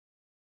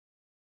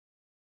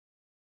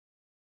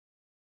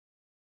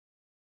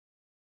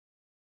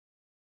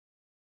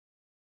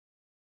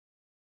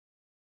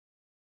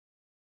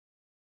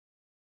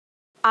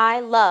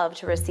I love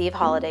to receive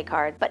holiday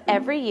cards, but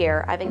every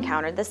year I've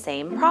encountered the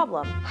same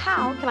problem.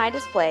 How can I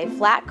display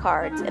flat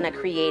cards in a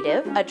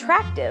creative,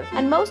 attractive,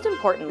 and most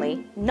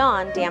importantly,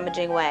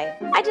 non-damaging way?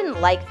 I didn't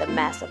like the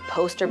mess of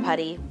poster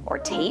putty or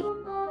tape.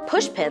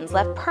 Push pins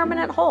left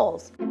permanent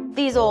holes.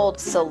 These old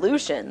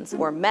solutions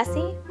were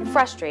messy,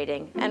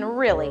 frustrating, and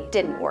really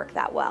didn't work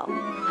that well.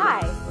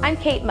 Hi, I'm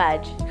Kate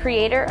Mudge,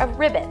 creator of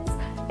Ribbits,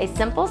 a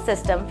simple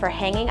system for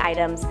hanging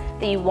items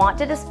that you want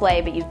to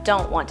display but you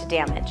don't want to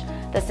damage.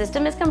 The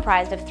system is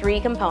comprised of 3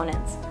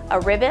 components: a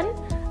ribbon,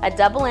 a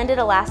double-ended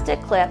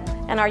elastic clip,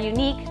 and our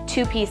unique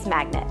 2-piece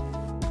magnet.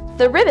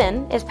 The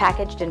ribbon is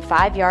packaged in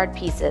 5-yard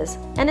pieces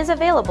and is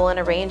available in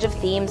a range of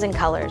themes and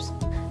colors.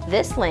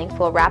 This length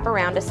will wrap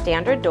around a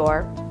standard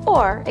door,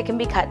 or it can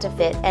be cut to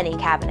fit any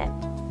cabinet.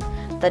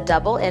 The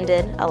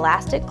double-ended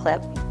elastic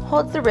clip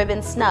holds the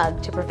ribbon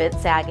snug to prevent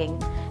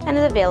sagging and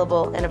is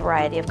available in a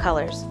variety of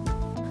colors.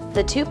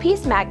 The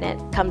 2-piece magnet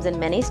comes in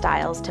many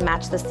styles to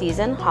match the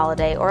season,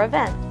 holiday, or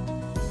event.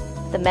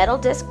 The metal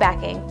disc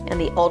backing and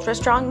the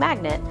ultra-strong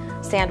magnet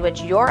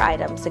sandwich your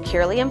item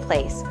securely in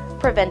place,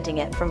 preventing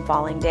it from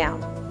falling down.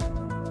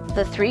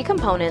 The 3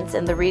 components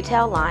in the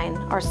retail line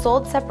are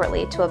sold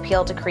separately to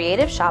appeal to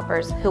creative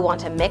shoppers who want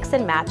to mix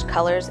and match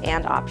colors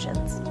and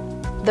options.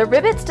 The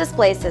Ribbits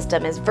display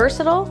system is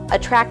versatile,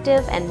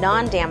 attractive, and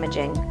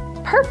non-damaging,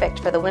 perfect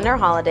for the winter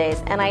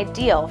holidays and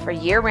ideal for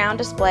year-round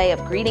display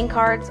of greeting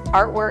cards,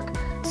 artwork,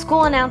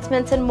 school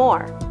announcements, and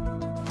more.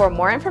 For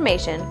more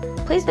information,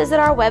 please visit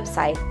our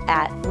website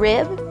at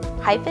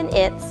rib-its.com.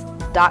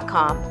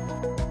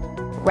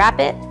 Wrap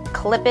it,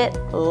 clip it,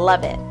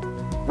 love it.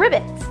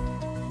 Ribbits!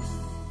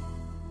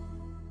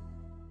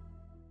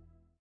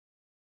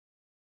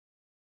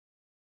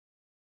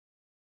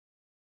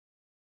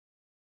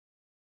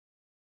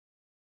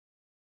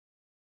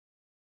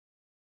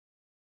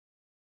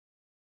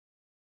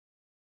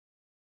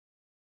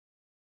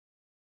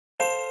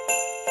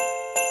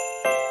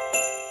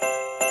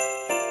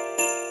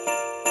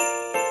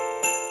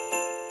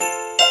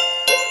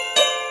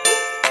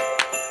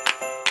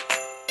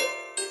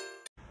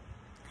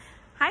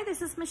 Hi,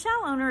 this is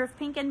Michelle, owner of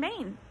Pink &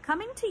 Main,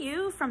 coming to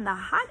you from the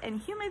hot and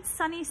humid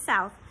sunny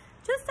South,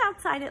 just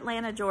outside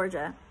Atlanta,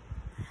 Georgia.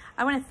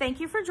 I want to thank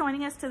you for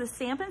joining us to the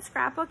Stamp and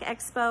Scrapbook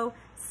Expo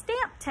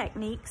Stamp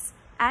Techniques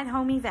at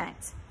Home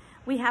event.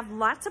 We have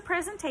lots of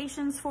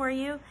presentations for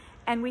you,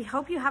 and we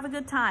hope you have a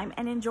good time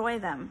and enjoy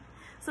them.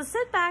 So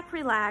sit back,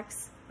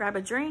 relax, grab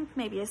a drink,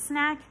 maybe a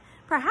snack.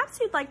 Perhaps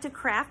you'd like to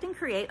craft and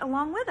create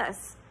along with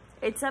us.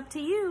 It's up to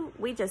you.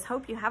 We just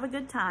hope you have a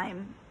good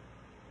time.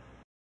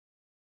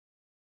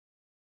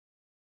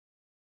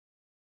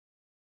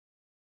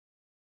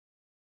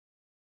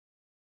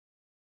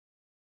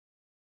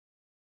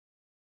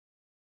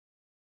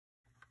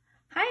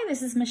 Hi,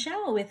 this is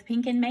Michelle with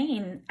Pink &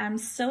 Main. I'm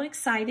so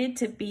excited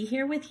to be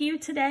here with you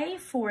today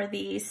for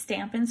the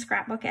Stamp and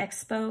Scrapbook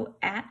Expo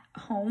at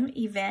Home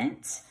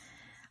event.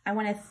 I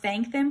want to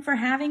thank them for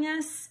having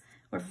us.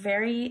 We're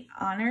very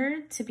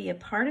honored to be a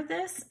part of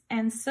this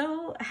and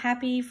so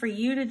happy for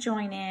you to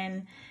join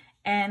in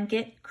and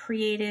get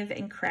creative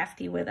and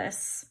crafty with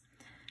us.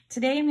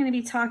 Today I'm going to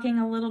be talking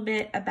a little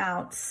bit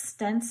about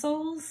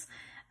stencils,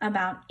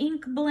 about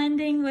ink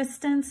blending with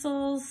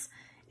stencils.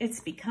 It's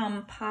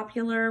become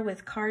popular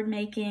with card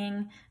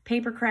making,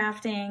 paper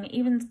crafting,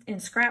 even in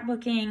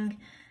scrapbooking,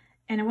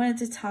 and I wanted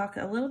to talk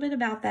a little bit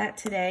about that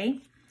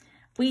today.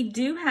 We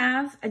do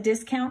have a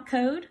discount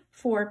code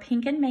for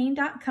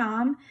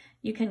pinkandmain.com.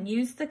 You can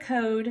use the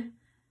code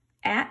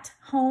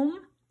ATHOME,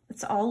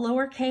 it's all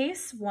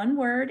lowercase, one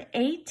word,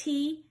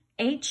 ATHOME.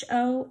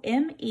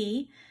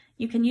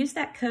 You can use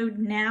that code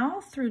now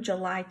through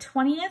July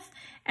 20th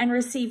and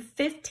receive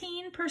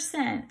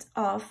 15%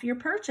 off your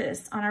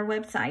purchase on our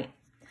website.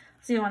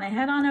 So you want to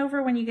head on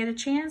over when you get a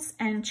chance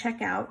and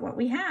check out what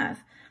we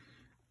have.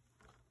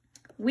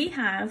 We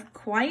have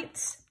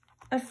quite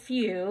a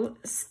few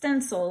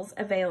stencils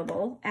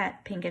available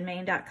at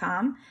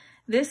pinkandmain.com.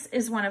 This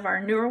is one of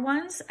our newer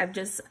ones. I've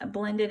just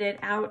blended it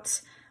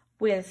out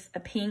with a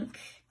pink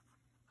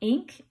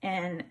ink,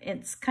 and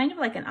it's kind of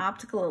like an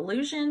optical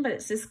illusion, but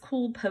it's this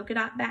cool polka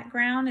dot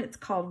background. It's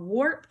called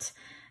Warped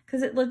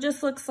because it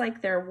just looks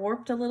like they're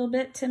warped a little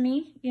bit to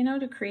me, you know,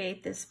 to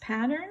create this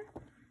pattern.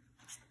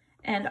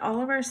 And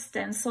all of our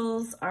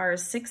stencils are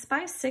 6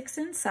 by 6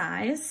 in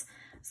size,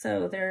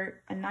 so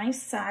they're a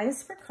nice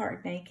size for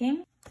card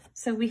making.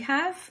 So we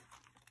have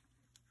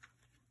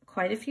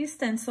quite a few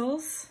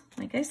stencils,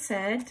 like I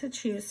said, to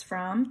choose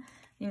from.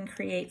 You can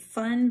create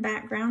fun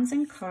backgrounds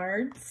and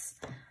cards.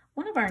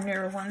 One of our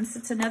newer ones,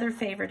 it's another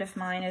favorite of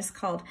mine, is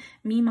called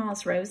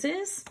Meemaw's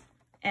Roses.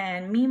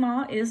 And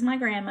Meemaw is my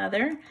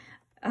grandmother.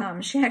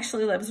 She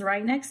actually lives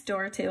right next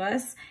door to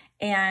us,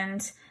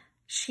 and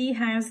she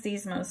has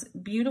these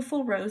most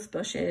beautiful rose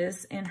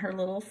bushes in her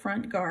little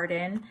front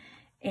garden,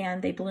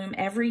 and they bloom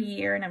every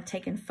year, and I've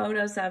taken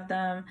photos of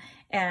them,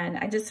 and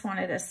I just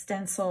wanted a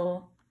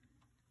stencil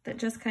that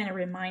just kind of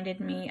reminded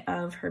me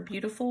of her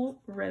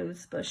beautiful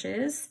rose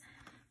bushes.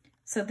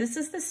 So this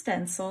is the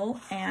stencil,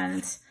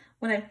 and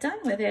what I've done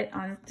with it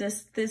on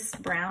this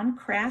brown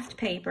craft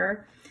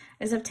paper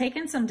is I've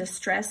taken some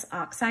Distress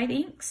Oxide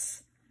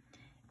inks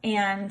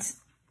and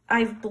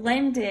I've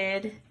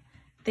blended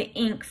the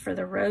ink for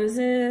the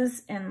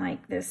roses and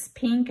like this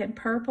pink and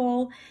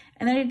purple,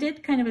 and then I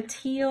did kind of a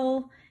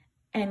teal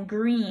and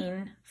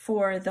green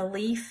for the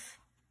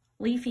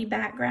leafy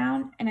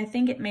background, and I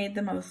think it made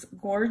the most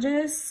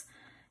gorgeous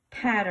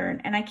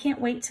pattern, and I can't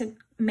wait to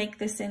make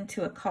this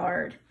into a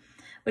card.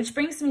 Which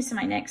brings me to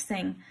my next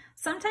thing.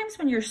 Sometimes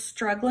when you're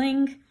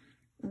struggling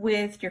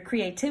with your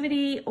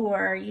creativity,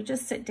 or you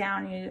just sit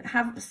down, you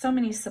have so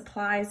many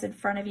supplies in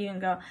front of you and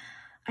go,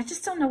 I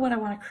just don't know what I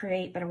want to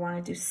create, but I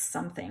want to do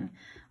something.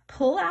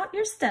 Pull out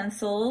your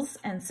stencils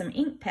and some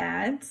ink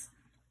pads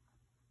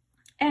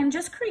and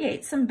just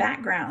create some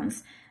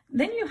backgrounds.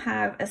 Then you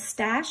have a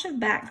stash of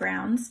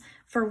backgrounds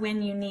for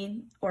when you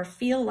need or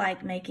feel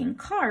like making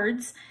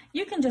cards.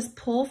 You can just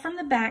pull from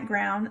the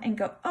background and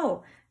go,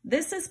 oh,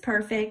 this is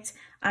perfect.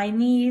 I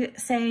need,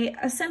 say,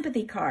 a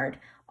sympathy card.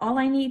 All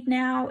I need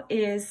now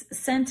is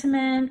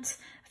sentiment,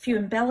 a few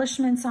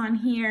embellishments on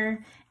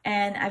here,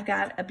 and I've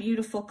got a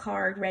beautiful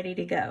card ready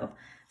to go.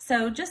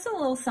 So just a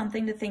little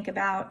something to think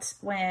about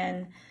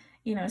when,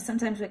 you know,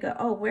 sometimes we go,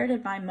 oh, where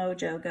did my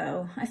mojo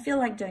go? I feel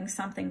like doing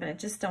something, but I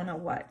just don't know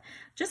what.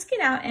 Just get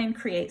out and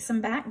create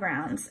some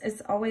backgrounds.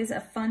 It's always a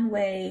fun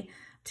way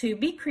to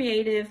be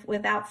creative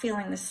without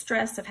feeling the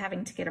stress of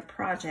having to get a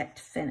project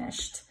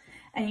finished.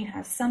 And you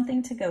have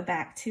something to go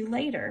back to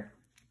later.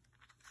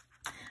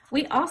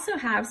 We also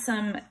have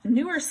some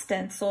newer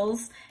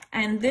stencils,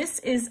 and this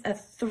is a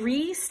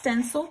 3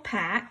 stencil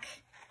pack,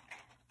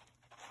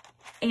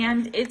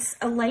 and it's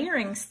a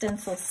layering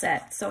stencil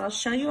set. So I'll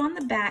show you on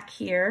the back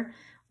here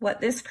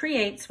what this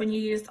creates when you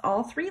use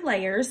all 3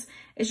 layers.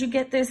 Is you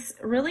get this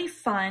really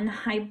fun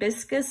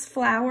hibiscus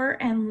flower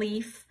and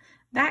leaf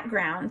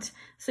background.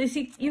 So you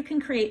see, you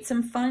can create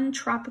some fun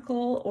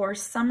tropical or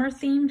summer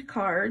themed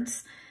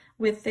cards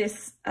with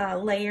this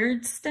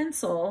layered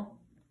stencil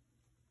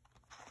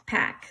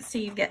pack. So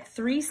you get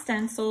 3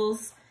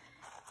 stencils,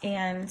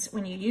 and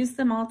when you use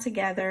them all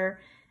together,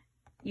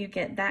 you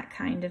get that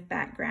kind of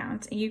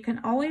background. You can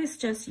always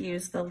just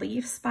use the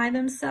leaves by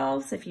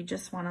themselves if you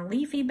just want a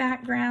leafy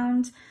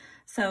background.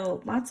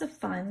 So lots of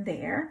fun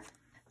there.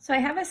 So I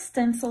have a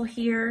stencil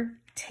here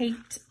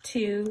taped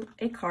to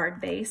a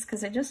card base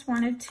because I just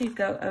wanted to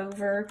go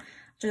over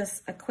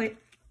just a quick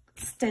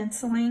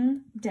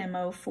stenciling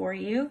demo for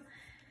you.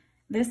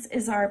 This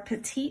is our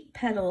Petite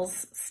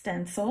Petals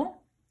stencil,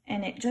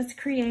 and it just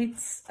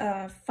creates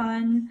a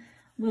fun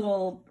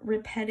little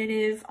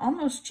repetitive,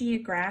 almost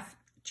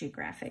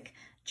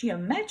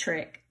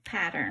geometric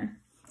pattern.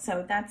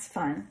 So that's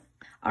fun.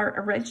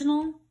 Our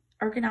original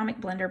ergonomic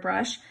blender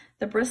brush,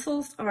 the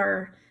bristles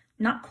are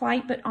not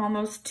quite, but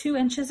almost 2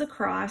 inches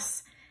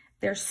across.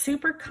 They're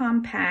super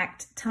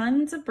compact,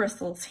 tons of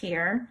bristles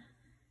here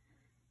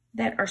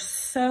that are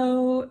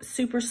so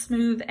super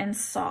smooth and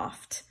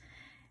soft.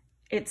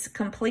 It's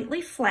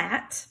completely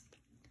flat,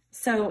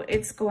 so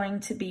it's going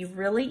to be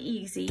really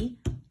easy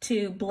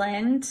to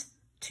blend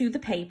to the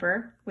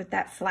paper with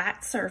that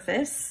flat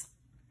surface.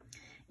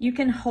 You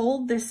can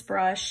hold this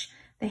brush.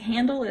 The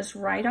handle is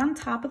right on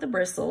top of the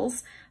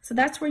bristles, so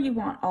that's where you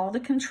want all the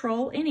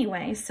control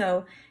anyway.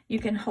 So you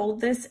can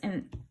hold this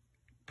in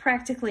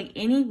practically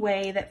any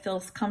way that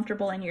feels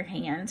comfortable in your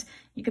hand.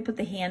 You can put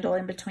the handle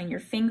in between your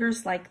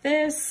fingers like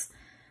this.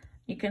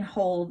 You can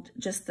hold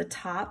just the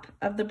top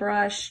of the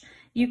brush.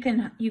 You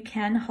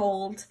can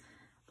hold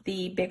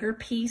the bigger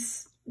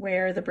piece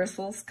where the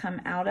bristles come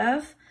out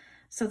of.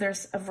 So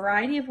there's a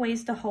variety of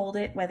ways to hold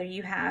it, whether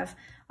you have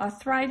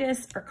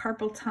arthritis or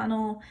carpal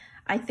tunnel.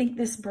 I think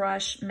this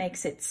brush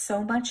makes it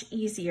so much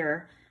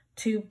easier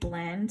to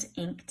blend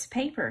inked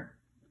paper.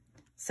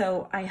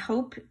 So I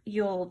hope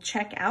you'll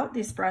check out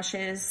these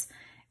brushes.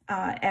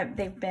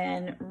 They've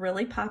been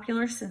really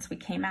popular since we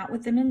came out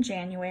with them in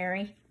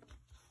January.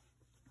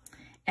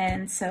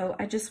 And so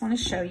I just want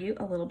to show you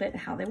a little bit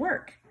how they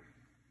work.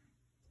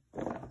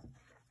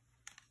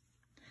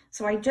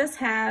 So I just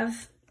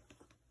have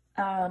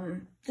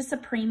just a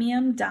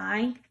premium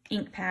dye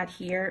ink pad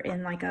here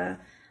in like a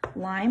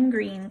lime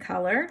green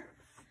color.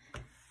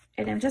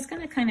 And I'm just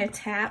going to kind of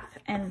tap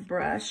and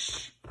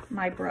brush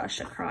my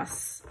brush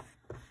across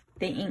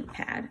the ink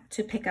pad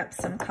to pick up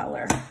some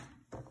color.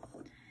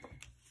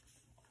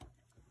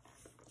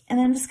 And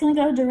I'm just going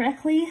to go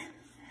directly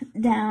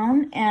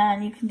down,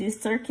 and you can do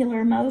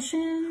circular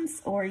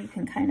motions, or you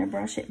can kind of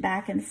brush it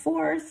back and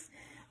forth,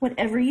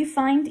 whatever you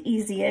find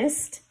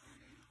easiest.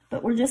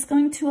 But we're just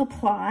going to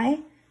apply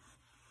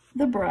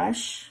the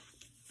brush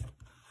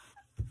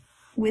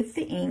with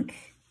the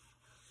ink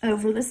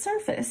over the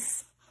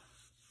surface.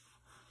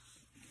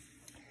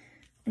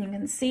 And you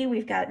can see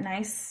we've got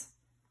nice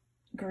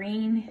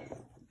green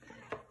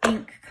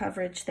ink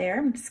coverage there.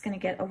 I'm just going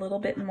to get a little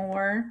bit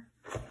more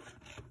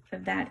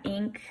of that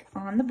ink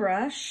on the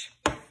brush.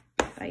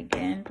 By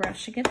again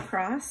brushing it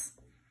across.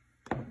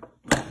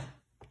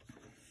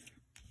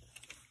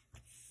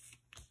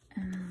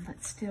 And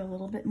let's do a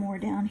little bit more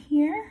down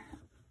here.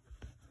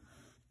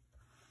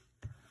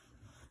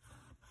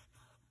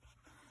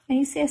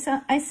 you see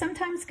I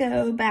sometimes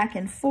go back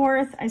and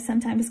forth. I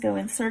sometimes go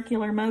in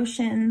circular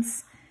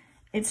motions.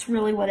 It's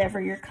really whatever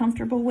you're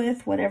comfortable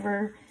with,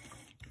 whatever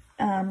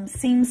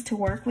seems to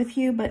work with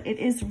you, but it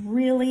is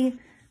really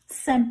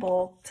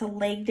simple to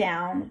lay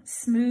down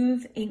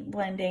smooth ink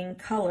blending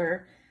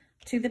color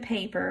to the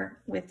paper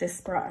with this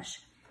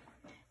brush.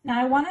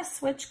 Now I want to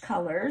switch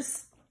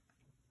colors.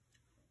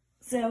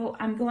 So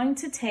I'm going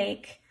to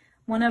take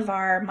one of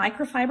our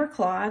microfiber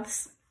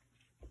cloths,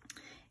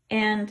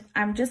 and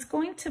I'm just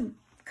going to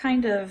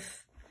kind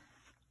of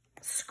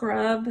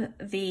scrub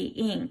the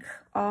ink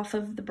off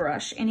of the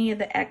brush, any of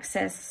the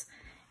excess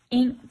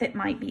ink that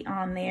might be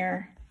on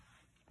there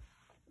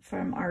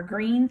from our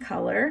green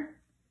color.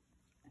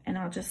 And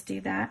I'll just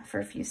do that for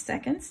a few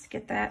seconds to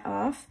get that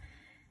off.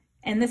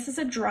 And this is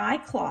a dry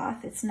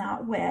cloth, it's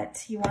not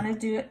wet. You want to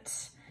do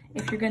it,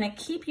 if you're going to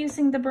keep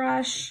using the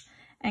brush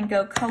and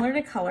go color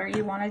to color,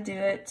 you want to do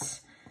it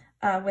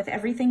with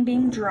everything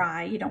being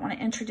dry. You don't want to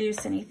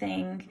introduce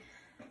anything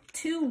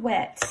too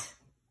wet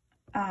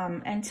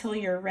until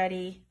you're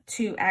ready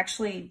to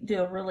actually do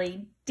a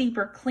really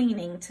deeper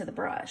cleaning to the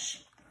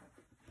brush.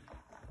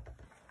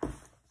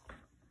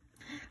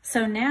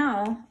 So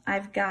now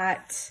I've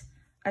got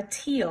a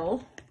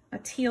teal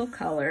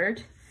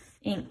colored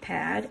ink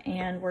pad,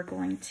 and we're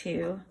going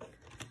to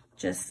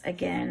just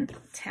again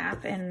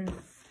tap and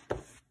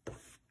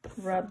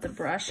rub the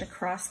brush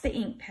across the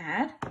ink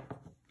pad,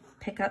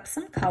 pick up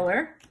some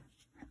color,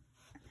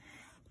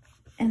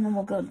 and then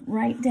we'll go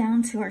right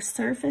down to our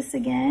surface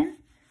again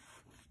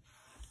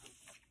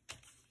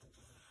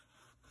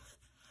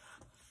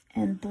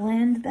and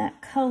blend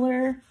that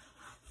color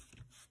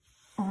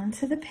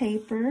onto the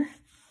paper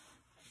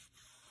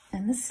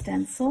and the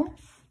stencil.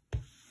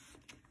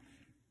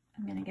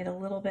 I'm going to get a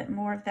little bit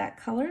more of that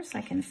color so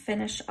I can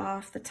finish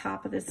off the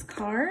top of this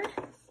card.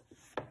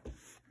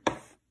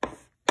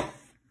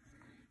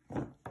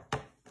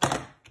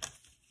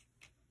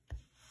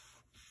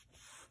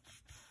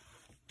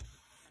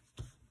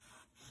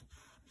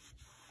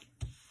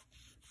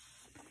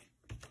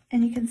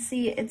 And you can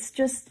see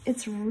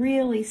it's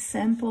really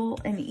simple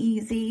and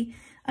easy.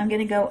 I'm going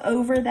to go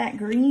over that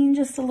green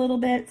just a little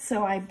bit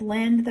so I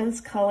blend those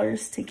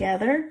colors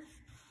together.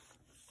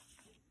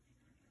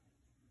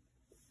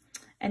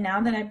 And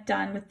now that I'm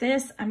done with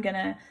this, I'm going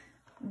to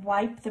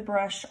wipe the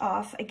brush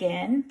off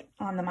again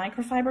on the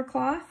microfiber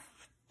cloth.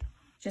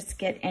 Just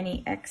get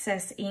any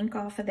excess ink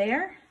off of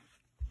there.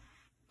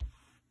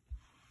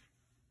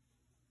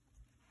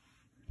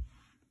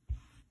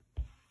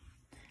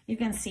 You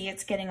can see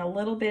it's getting a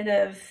little bit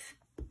of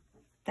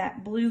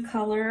that blue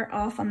color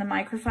off on the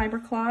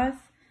microfiber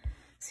cloth.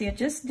 So you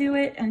just do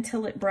it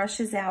until it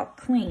brushes out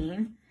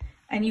clean,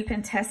 and you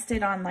can test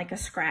it on like a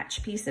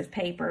scratch piece of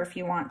paper if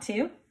you want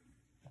to.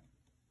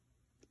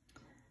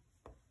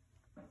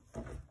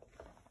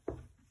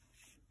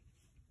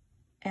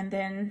 And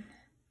then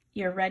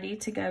you're ready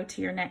to go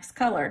to your next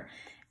color.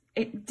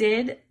 It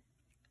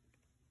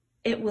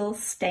will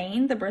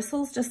stain the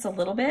bristles just a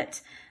little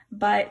bit,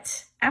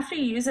 but after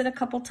you use it a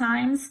couple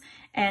times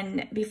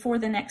and before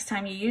the next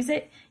time you use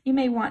it, you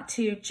may want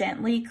to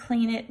gently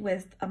clean it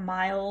with a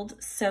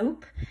mild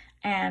soap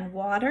and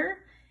water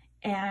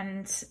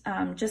and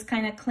just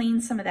kind of clean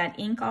some of that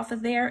ink off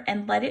of there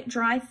and let it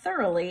dry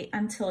thoroughly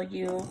until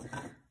you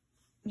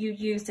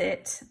use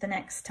it the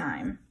next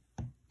time.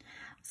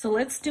 So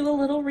let's do a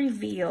little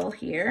reveal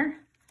here.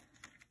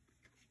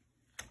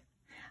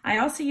 I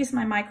also use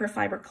my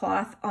microfiber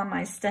cloth on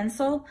my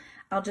stencil.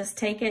 I'll just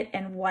take it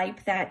and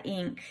wipe that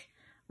ink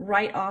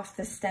right off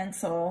the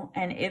stencil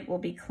and it will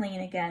be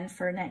clean again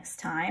for next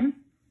time.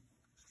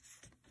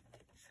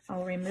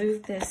 I'll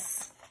remove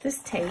this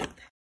tape.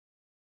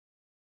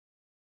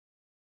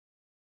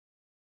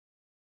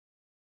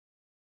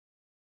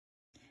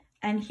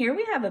 And here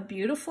we have a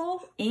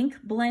beautiful ink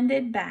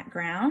blended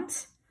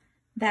background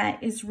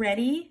that is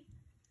ready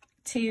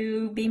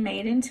to be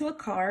made into a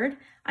card.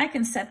 I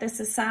can set this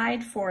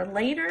aside for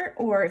later,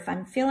 or if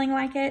I'm feeling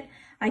like it,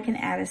 I can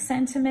add a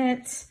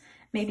sentiment,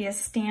 maybe a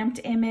stamped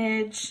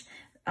image,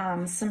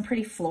 some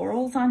pretty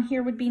florals on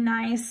here would be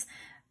nice.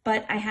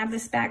 But I have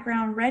this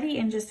background ready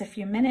in just a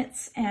few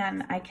minutes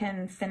and I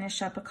can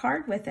finish up a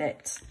card with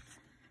it.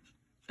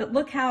 But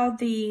look how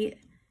the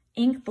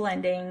ink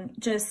blending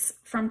just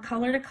from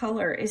color to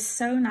color is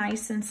so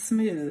nice and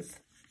smooth.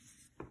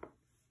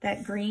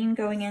 That green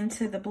going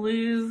into the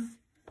blue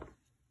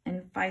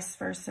and vice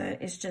versa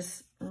is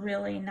just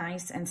really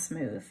nice and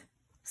smooth.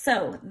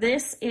 So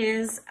this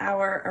is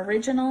our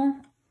original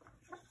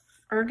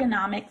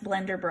ergonomic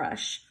blender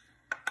brush.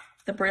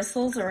 The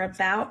bristles are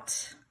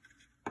about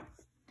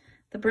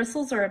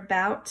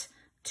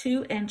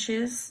 2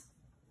 inches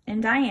in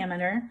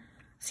diameter.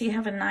 So you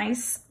have a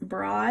nice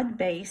broad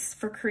base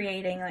for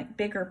creating like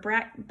bigger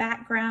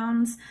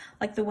backgrounds,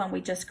 like the one we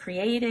just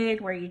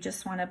created, where you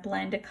just want to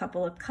blend a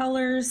couple of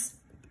colors.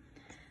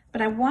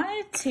 But I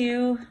wanted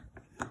to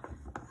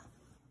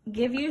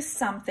give you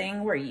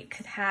something where you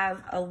could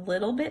have a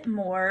little bit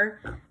more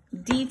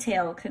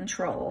detail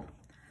control.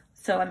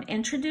 So I'm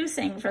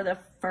introducing for the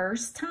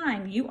first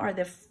time. You are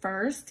the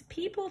first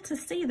people to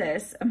see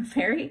this. I'm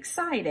very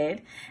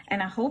excited,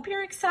 and I hope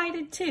you're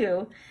excited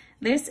too.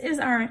 This is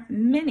our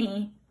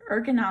mini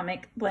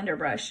ergonomic blender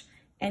brush,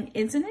 and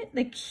isn't it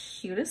the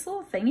cutest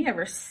little thing you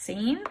ever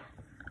seen?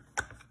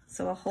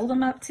 So I'll hold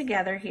them up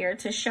together here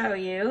to show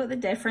you the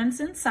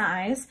difference in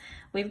size.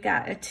 We've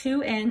got a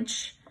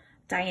 2-inch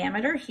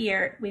diameter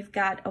here. We've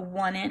got a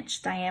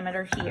 1-inch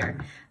diameter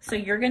here. So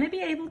you're going to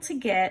be able to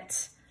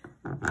get,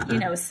 you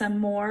know, some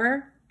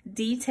more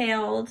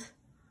detailed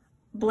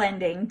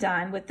blending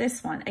done with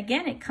this one.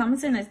 Again, it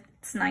comes in a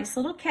nice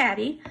little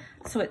caddy,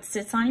 so it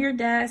sits on your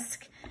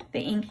desk. The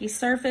inky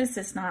surface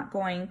is not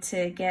going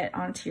to get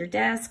onto your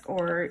desk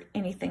or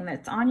anything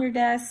that's on your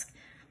desk.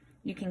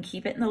 You can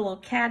keep it in the little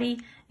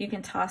caddy. You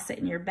can toss it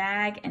in your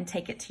bag and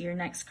take it to your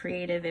next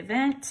creative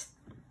event.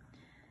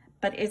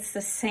 But it's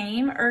the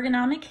same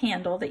ergonomic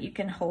handle that you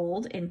can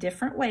hold in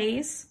different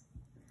ways,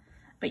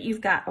 but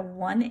you've got a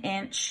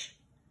 1-inch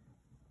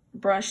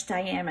brush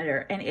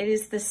diameter, and it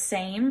is the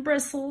same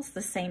bristles,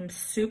 the same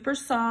super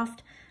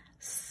soft,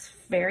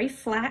 very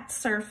flat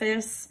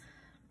surface,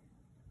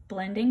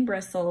 blending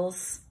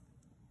bristles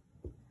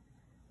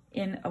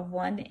in a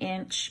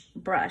 1-inch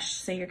brush.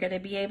 So you're going to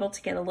be able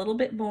to get a little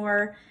bit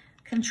more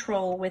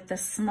control with the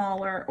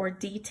smaller or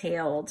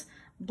detailed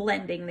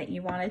blending that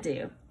you want to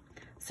do.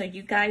 So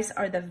you guys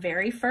are the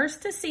very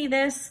first to see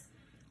this.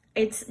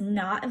 It's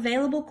not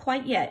available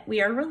quite yet.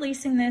 We are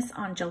releasing this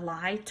on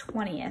July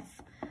 20th.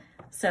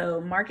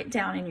 So mark it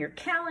down in your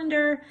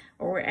calendar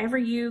or wherever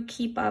you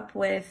keep up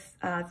with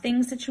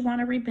things that you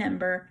want to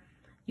remember.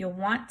 You'll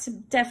want to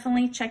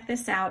definitely check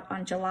this out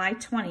on July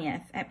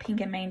 20th at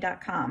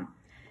pinkandmane.com.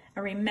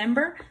 And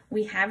remember,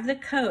 we have the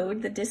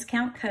code, the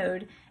discount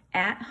code,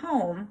 at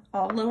home,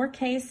 all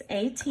lowercase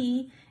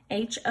ATHOME,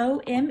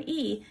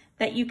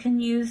 that you can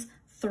use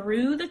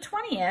through the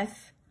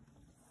 20th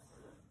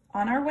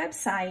on our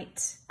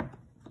website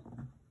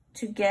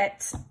to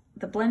get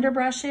the blender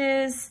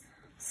brushes,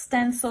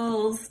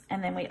 stencils,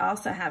 and then we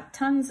also have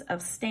tons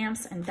of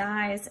stamps and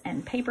dies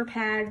and paper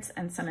pads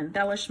and some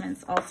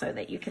embellishments also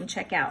that you can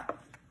check out.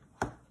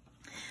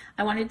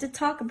 I wanted to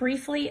talk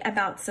briefly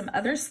about some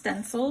other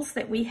stencils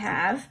that we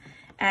have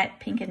at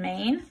Pink and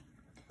Mane,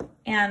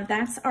 and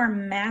that's our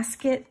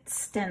Masket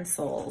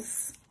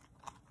stencils.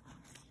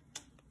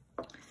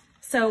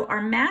 So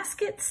our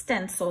Masket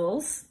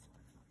stencils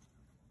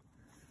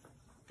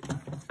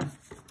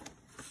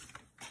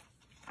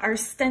are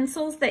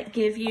stencils that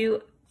give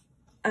you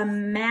a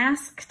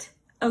masked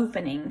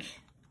opening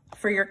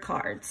for your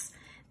cards.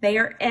 They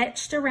are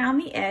etched around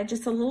the edge.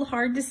 It's a little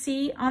hard to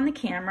see on the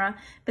camera,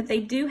 but they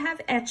do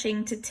have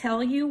etching to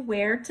tell you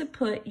where to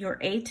put your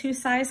A2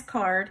 size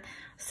card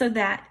so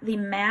that the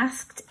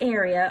masked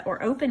area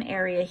or open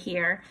area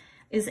here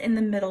is in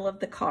the middle of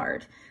the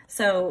card.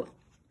 So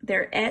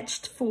they're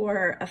etched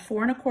for a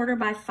 4 1/4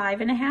 by 5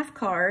 1/2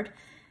 card,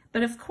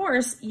 but of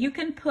course you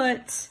can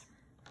put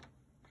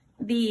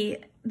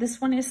this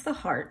one is the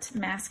heart,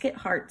 Masket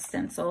heart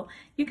stencil.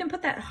 You can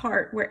put that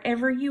heart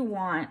wherever you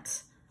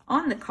want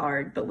on the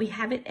card, but we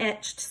have it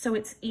etched so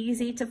it's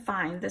easy to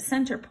find the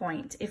center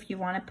point if you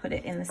want to put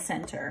it in the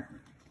center.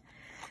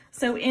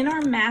 So in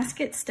our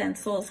Masket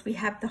stencils, we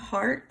have the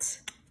heart,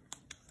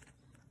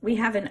 we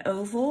have an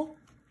oval,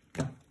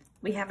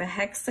 we have a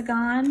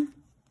hexagon,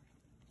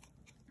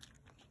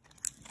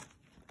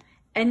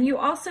 and you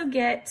also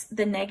get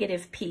the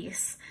negative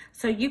piece.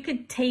 So you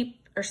could tape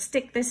or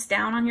stick this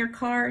down on your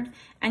card,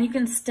 and you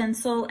can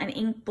stencil and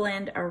ink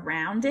blend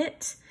around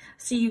it.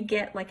 So you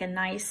get like a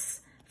nice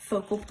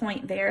focal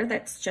point there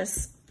that's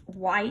just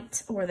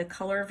white or the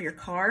color of your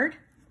card.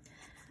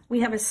 We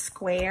have a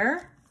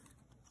square,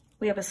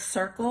 we have a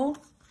circle,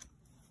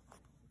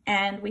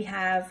 and we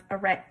have a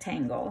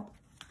rectangle.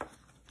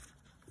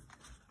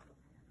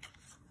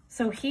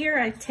 So here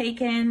I've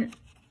taken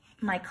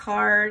my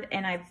card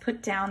and I've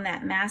put down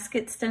that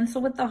Masket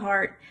stencil with the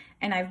heart,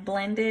 and I've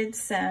blended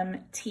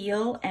some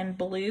teal and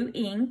blue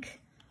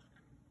ink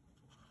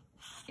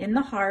in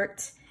the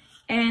heart.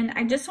 And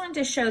I just wanted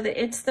to show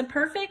that it's the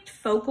perfect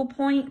focal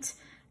point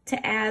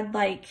to add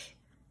like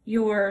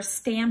your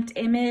stamped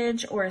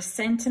image or a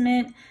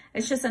sentiment.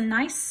 It's just a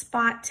nice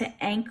spot to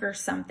anchor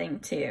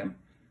something to.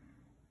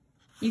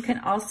 You can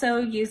also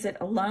use it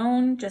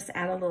alone, just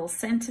add a little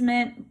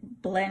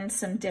sentiment, blend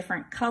some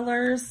different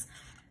colors.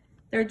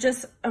 They're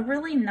just a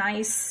really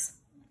nice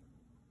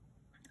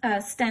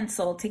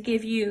stencil to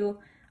give you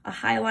a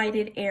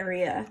highlighted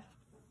area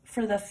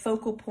for the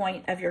focal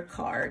point of your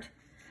card.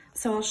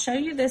 So I'll show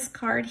you this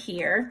card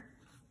here.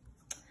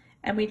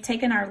 And we've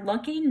taken our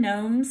Lucky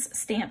Gnomes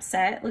stamp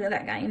set. Look at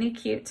that guy, isn't he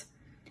cute?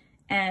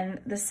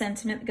 And the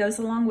sentiment that goes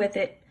along with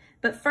it.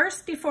 But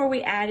first, before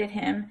we added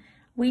him,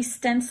 we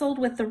stenciled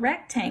with the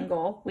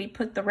rectangle. We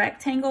put the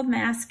rectangle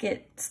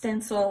Masket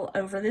stencil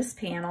over this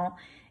panel,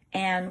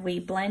 and we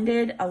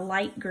blended a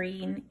light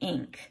green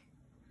ink.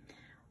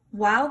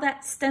 While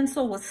that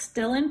stencil was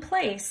still in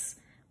place,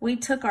 we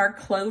took our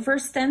Clover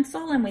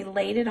stencil and we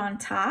laid it on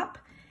top,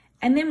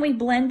 and then we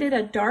blended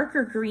a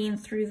darker green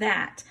through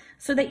that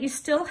so that you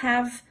still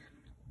have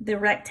the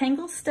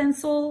rectangle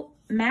stencil,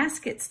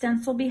 mask it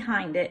stencil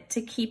behind it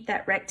to keep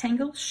that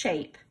rectangle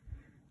shape,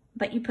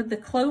 but you put the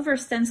clover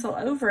stencil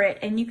over it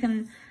and you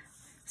can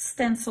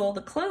stencil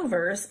the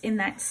clovers in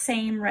that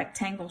same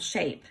rectangle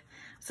shape.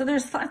 So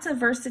there's lots of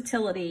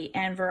versatility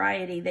and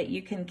variety that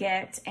you can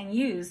get and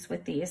use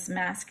with these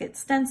mask it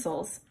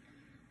stencils.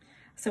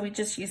 So we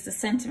just use the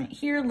sentiment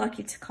here,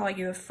 lucky to call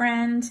you a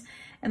friend.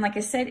 And like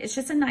I said, it's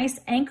just a nice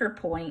anchor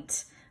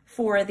point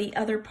for the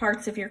other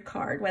parts of your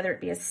card, whether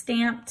it be a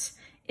stamped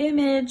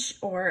image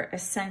or a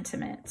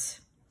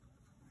sentiment.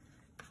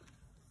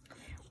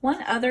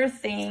 One other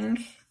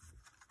thing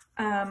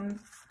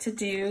to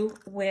do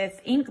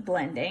with ink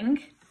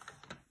blending,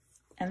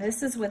 and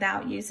this is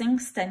without using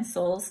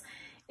stencils,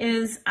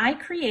 is I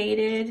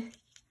created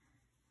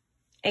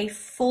a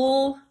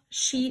full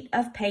sheet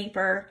of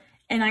paper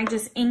and I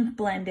just ink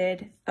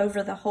blended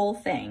over the whole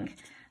thing.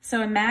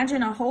 So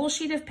imagine a whole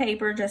sheet of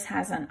paper just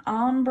has an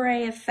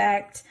ombre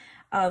effect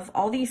of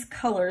all these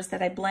colors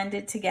that I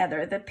blended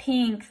together, the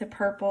pink, the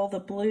purple, the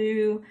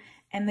blue,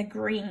 and the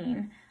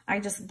green. I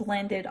just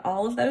blended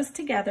all of those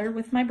together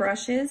with my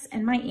brushes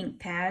and my ink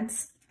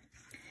pads.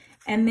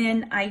 And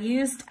then I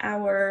used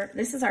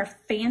this is our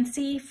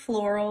fancy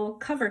floral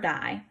cover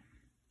die.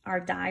 Our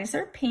dies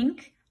are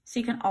pink, so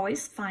you can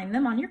always find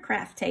them on your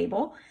craft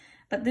table.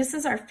 But this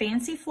is our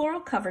fancy floral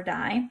cover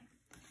die.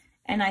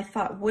 And I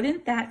thought,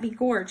 wouldn't that be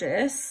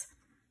gorgeous?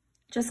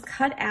 Just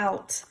cut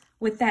out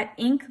with that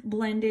ink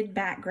blended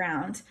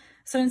background.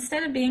 So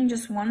instead of being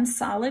just one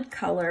solid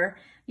color,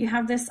 you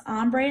have this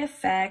ombre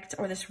effect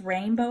or this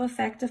rainbow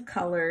effect of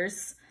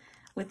colors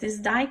with this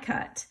die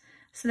cut.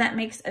 So that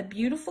makes a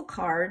beautiful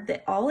card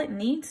that all it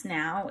needs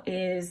now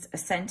is a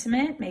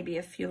sentiment, maybe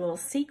a few little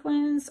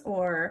sequins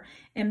or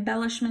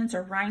embellishments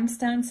or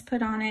rhinestones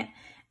put on it,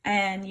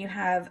 and you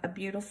have a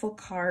beautiful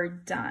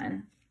card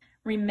done.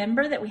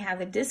 Remember that we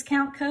have a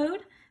discount code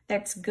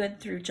that's good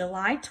through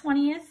July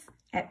 20th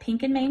at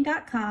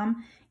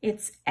pinkandmane.com.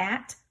 It's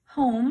at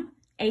home,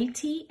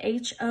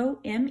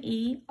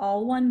 ATHOME,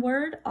 all one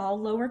word, all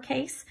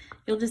lowercase.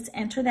 You'll just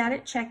enter that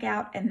at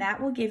checkout and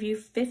that will give you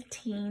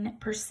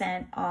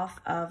 15% off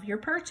of your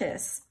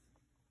purchase.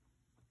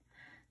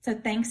 So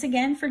thanks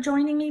again for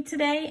joining me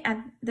today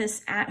at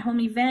this at-home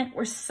event.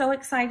 We're so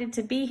excited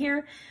to be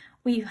here.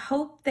 We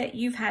hope that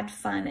you've had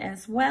fun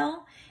as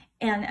well.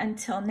 And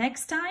until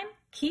next time,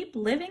 keep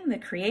living the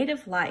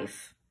creative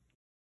life.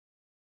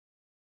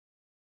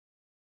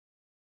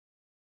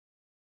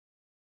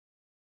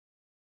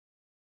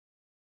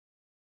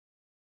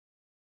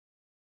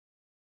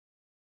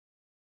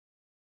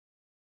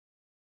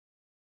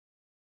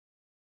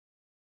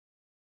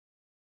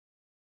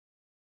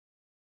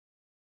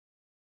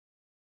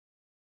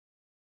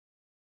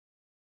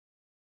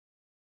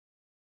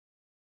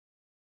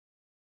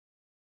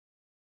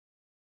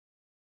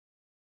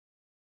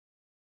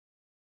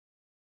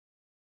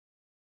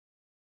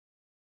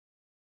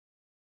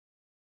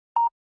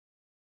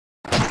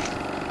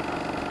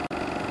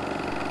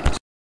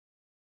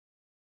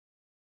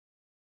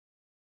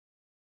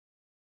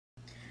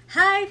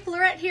 Hi,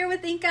 Florette here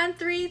with Ink on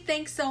 3.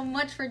 Thanks so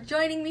much for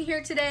joining me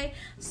here today.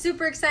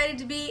 Super excited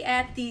to be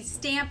at the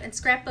Stamp and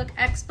Scrapbook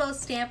Expo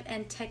Stamp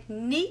and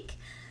Technique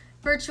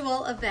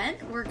virtual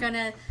event. We're going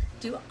to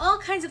do all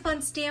kinds of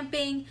fun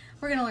stamping.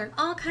 We're going to learn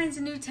all kinds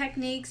of new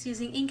techniques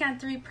using Ink on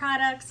 3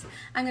 products.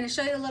 I'm going to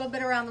show you a little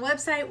bit around the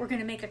website. We're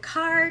going to make a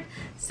card.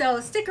 So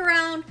stick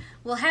around.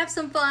 We'll have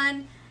some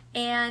fun.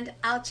 And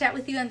I'll chat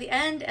with you on the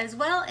end as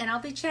well. And I'll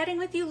be chatting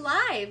with you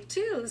live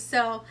too.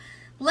 So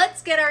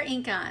let's get our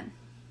ink on.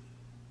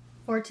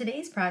 For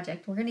today's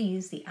project, we're going to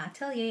use the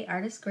Atelier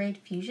Artist Grade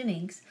Fusion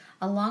inks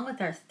along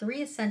with our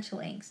 3 essential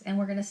inks. And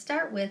we're going to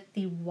start with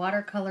the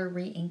watercolor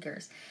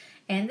re-inkers.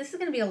 And this is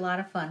going to be a lot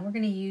of fun. We're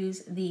going to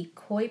use the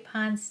Koi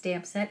Pond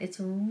stamp set. It's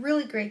a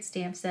really great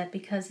stamp set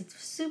because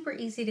it's super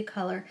easy to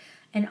color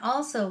and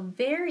also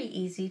very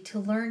easy to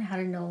learn how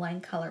to no-line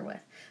color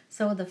with.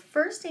 So the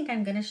first ink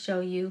I'm going to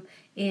show you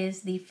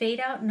is the Fade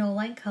Out No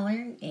Line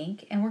Coloring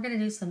ink, and we're going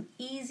to do some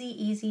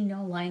easy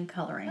no line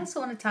coloring. I also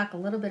want to talk a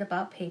little bit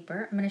about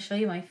paper. I'm going to show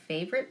you my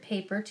favorite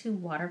paper to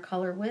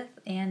watercolor with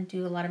and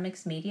do a lot of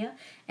mixed media,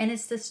 and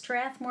it's the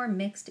Strathmore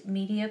Mixed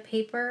Media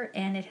paper,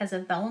 and it has a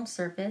vellum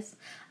surface.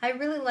 I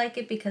really like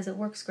it because it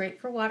works great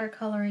for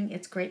watercoloring,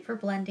 it's great for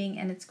blending,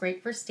 and it's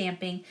great for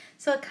stamping,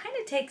 so it kind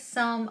of takes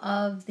some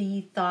of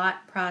the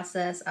thought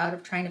process out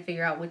of trying to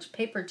figure out which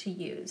paper to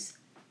use.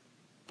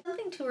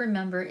 Something to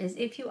remember is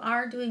if you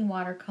are doing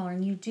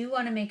watercoloring, you do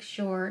want to make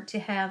sure to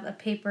have a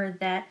paper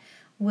that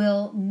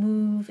will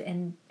move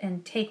and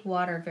take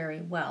water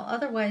very well.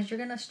 Otherwise, you're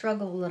going to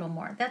struggle a little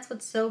more. That's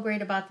what's so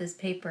great about this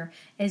paper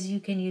is you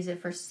can use it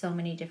for so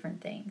many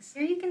different things.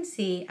 Here you can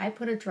see I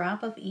put a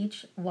drop of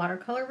each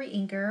watercolor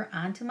re-inker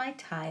onto my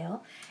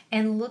tile,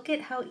 and look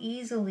at how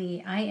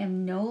easily I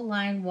am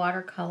no-line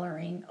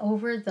watercoloring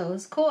over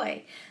those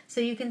koi. So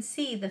you can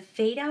see the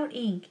Fade Out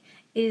ink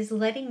is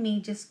letting me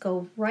just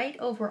go right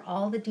over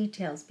all the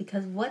details,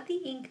 because what the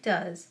ink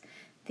does,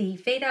 the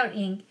fade out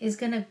ink is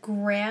going to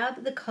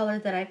grab the color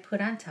that I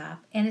put on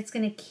top, and it's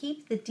going to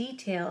keep the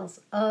details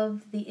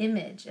of the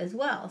image as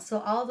well. So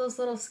all those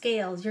little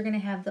scales, you're going to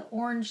have the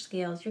orange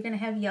scales, you're going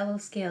to have yellow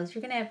scales,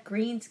 you're going to have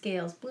green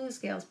scales, blue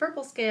scales,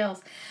 purple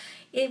scales.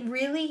 It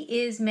really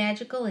is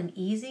magical and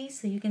easy.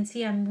 So you can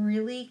see I'm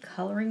really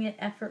coloring it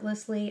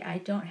effortlessly. I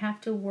don't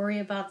have to worry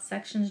about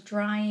sections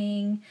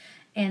drying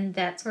and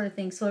that sort of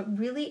thing. So it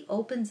really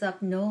opens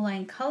up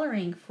no-line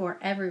coloring for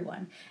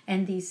everyone.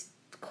 And these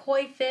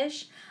koi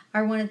fish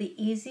are one of the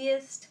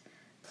easiest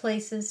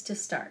places to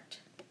start.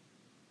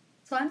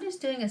 So I'm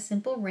just doing a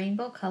simple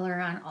rainbow color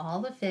on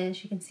all the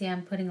fish. You can see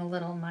I'm putting a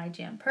little My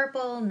Jam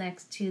purple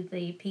next to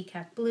the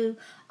peacock blue.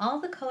 All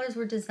the colors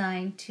were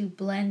designed to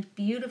blend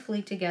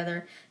beautifully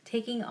together,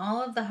 taking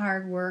all of the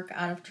hard work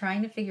out of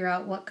trying to figure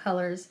out what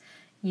colors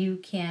you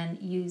can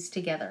use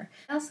together.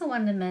 I also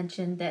wanted to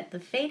mention that the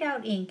fade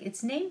out ink,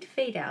 it's named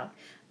fade out,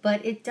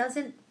 but it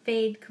doesn't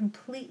fade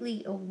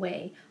completely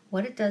away.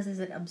 What it does is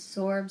it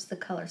absorbs the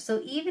color.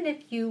 So even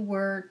if you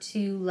were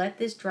to let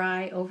this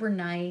dry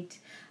overnight,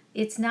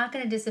 it's not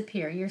going to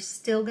disappear. You're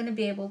still going to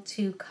be able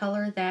to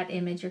color that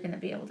image. You're going to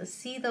be able to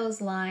see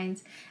those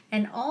lines.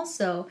 And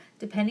also,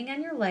 depending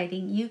on your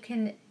lighting, you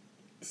can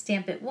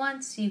stamp it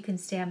once, you can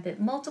stamp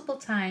it multiple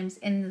times,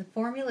 and the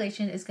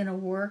formulation is going to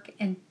work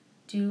and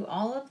do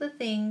all of the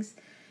things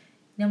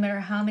no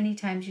matter how many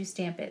times you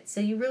stamp it. So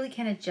you really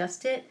can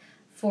adjust it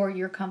for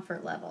your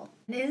comfort level.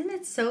 And isn't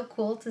it so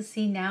cool to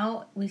see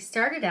now we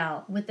started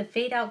out with the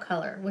fade out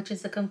color, which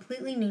is a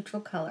completely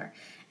neutral color.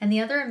 And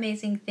the other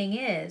amazing thing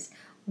is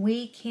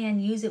we can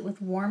use it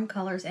with warm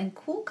colors and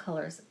cool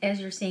colors, as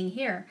you're seeing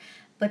here.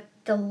 But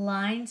the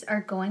lines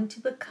are going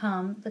to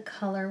become the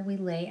color we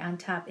lay on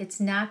top. It's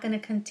not going to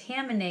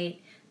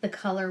contaminate the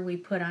color we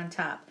put on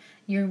top.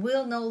 You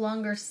will no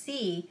longer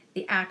see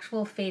the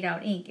actual fade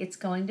out ink. It's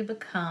going to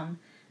become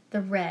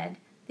the red,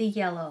 the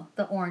yellow,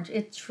 the orange.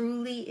 It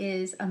truly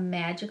is a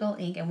magical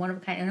ink and one of a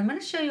kind. And I'm going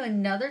to show you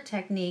another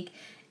technique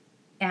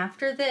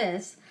after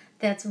this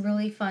that's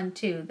really fun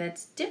too.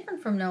 That's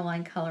different from no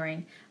line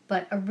coloring,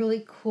 but a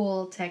really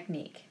cool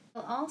technique.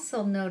 You'll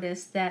also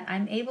notice that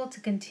I'm able to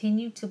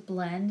continue to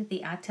blend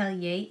the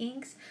Atelier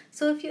inks.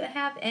 So if you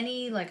have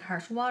any like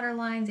harsh water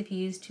lines, if you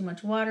use too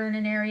much water in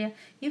an area,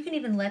 you can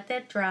even let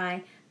that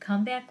dry,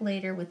 come back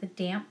later with a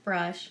damp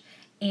brush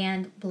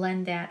and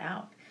blend that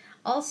out.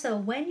 Also,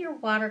 when you're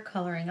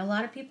watercoloring, a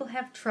lot of people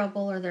have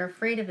trouble or they're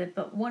afraid of it,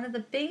 but one of the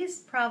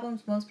biggest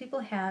problems most people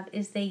have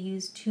is they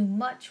use too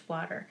much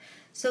water.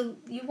 So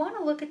you want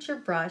to look at your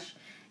brush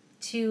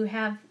to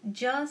have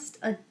just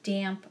a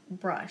damp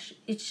brush.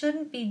 It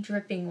shouldn't be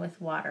dripping with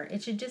water.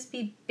 It should just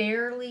be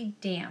barely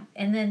damp.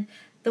 And then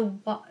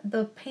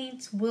the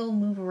paints will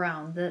move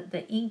around.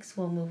 The inks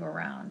will move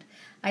around.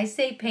 I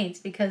say paints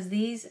because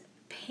these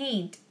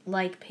paint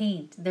like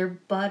paint. They're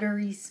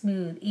buttery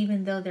smooth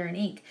even though they're an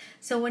ink.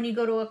 So when you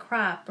go to a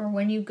crop or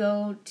when you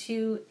go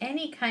to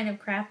any kind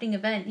of crafting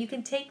event, you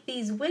can take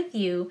these with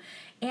you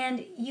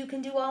and you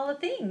can do all the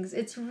things.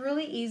 It's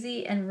really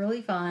easy and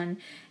really fun.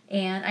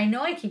 And I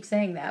know I keep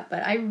saying that,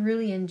 but I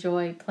really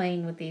enjoy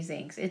playing with these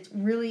inks. It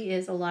really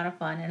is a lot of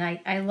fun, and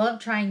I love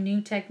trying new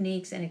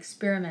techniques and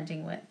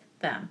experimenting with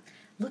them.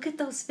 Look at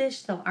those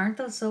fish, though. Aren't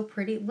those so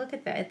pretty? Look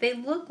at that. They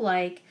look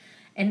like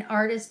an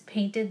artist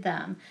painted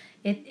them.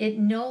 It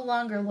no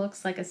longer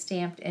looks like a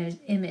stamped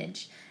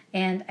image,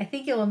 and I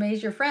think you'll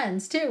amaze your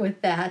friends, too,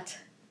 with that.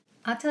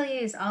 Atelier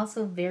is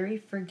also very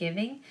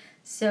forgiving,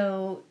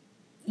 so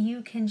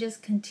you can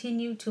just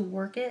continue to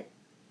work it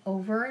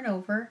over and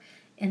over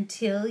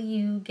until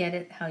you get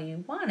it how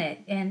you want it.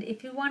 And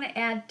if you want to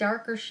add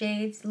darker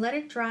shades, let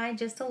it dry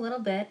just a little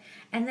bit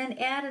and then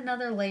add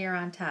another layer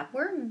on top.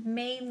 We're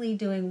mainly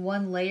doing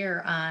one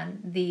layer on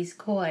these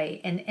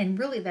koi, and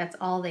really that's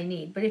all they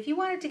need. But if you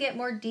wanted to get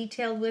more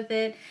detailed with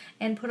it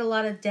and put a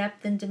lot of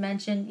depth and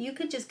dimension, you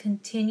could just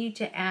continue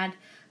to add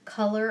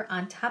color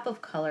on top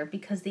of color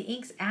because the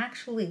inks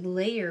actually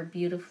layer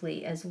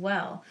beautifully as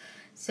well.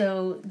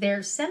 So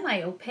they're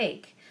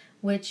semi-opaque,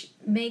 which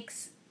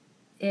makes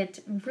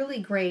it really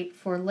great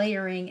for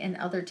layering and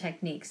other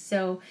techniques.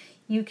 So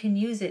you can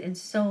use it in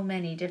so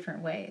many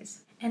different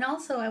ways. And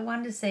also I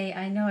wanted to say,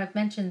 I know I've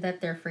mentioned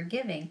that they're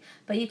forgiving,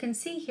 but you can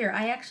see here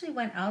I actually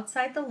went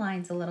outside the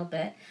lines a little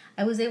bit.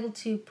 I was able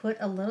to put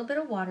a little bit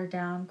of water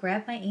down,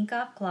 grab my ink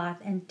off cloth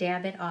and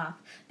dab it off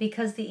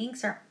because the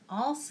inks are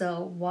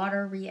also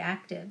water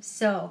reactive.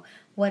 So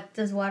what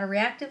does water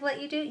reactive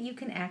let you do? You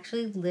can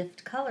actually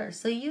lift colors.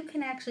 So you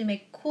can actually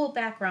make cool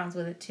backgrounds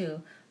with it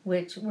too,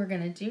 which we're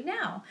going to do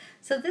now.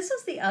 So this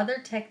was the other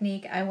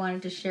technique I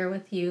wanted to share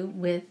with you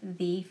with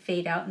the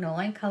Fade Out No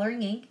Line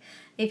Coloring Ink.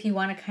 If you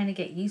want to kind of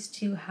get used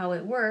to how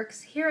it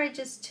works, here I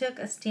just took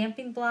a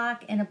stamping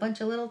block and a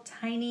bunch of little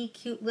tiny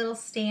cute little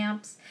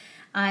stamps.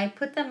 I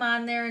put them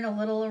on there in a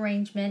little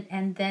arrangement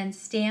and then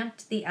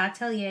stamped the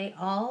Atelier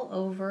all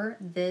over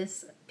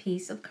this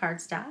piece of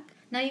cardstock.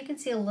 Now you can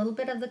see a little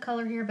bit of the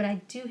color here, but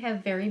I do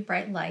have very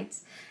bright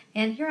lights.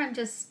 And here I'm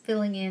just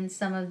filling in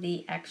some of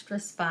the extra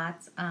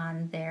spots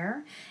on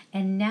there.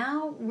 And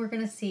now we're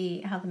going to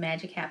see how the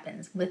magic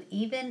happens with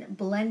even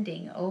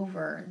blending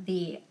over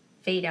the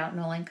Fade Out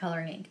No Line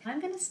Coloring Ink.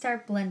 I'm going to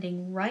start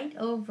blending right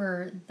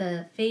over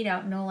the Fade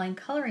Out No Line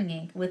Coloring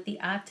Ink with the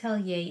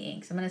Atelier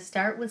inks. I'm going to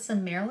start with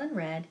some Maryland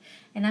Red,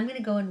 and I'm going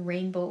to go in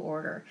rainbow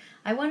order.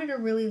 I wanted a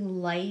really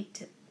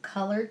light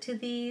color to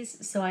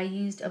these, so I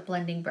used a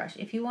blending brush.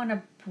 If you want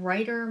a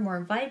brighter,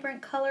 more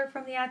vibrant color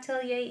from the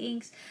Atelier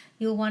inks,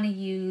 you'll want to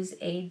use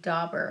a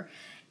dauber.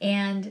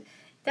 And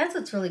that's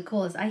what's really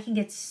cool, is I can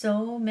get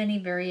so many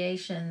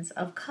variations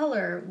of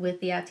color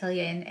with the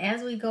Atelier. And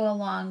as we go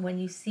along, when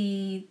you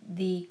see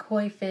the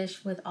koi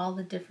fish with all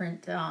the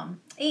different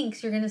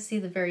inks, you're going to see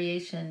the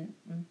variation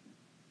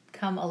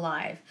come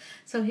alive.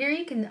 So here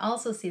you can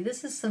also see,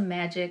 this is some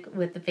magic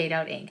with the Fade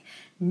Out ink.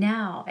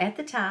 Now at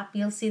the top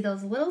you'll see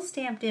those little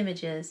stamped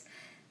images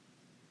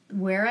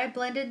where I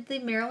blended the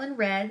Maryland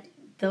Red.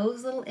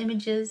 Those little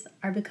images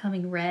are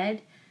becoming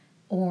red,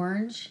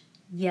 orange,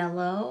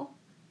 yellow,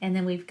 and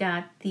then we've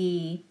got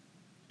the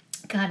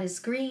Goddess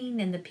Green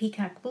and the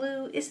Peacock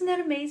Blue. Isn't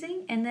that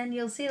amazing? And then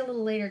you'll see it a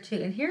little later too.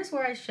 And here's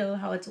where I show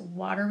how it's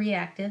water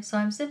reactive. So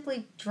I'm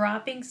simply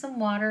dropping some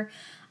water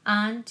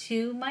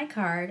onto my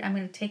card. I'm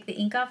going to take the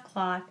ink off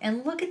cloth,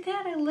 and look at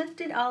that, I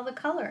lifted all the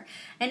color.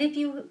 And if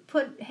you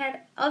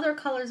had other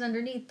colors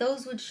underneath,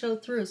 those would show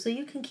through. So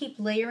you can keep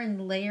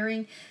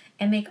layering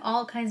and make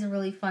all kinds of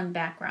really fun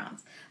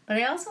backgrounds. But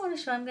I also want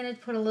to show, I'm going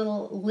to put a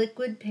little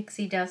liquid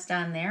pixie dust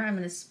on there. I'm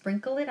going to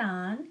sprinkle it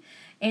on,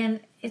 and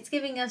it's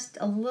giving us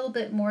a little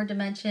bit more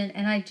dimension.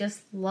 And I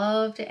just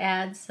love to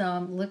add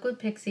some liquid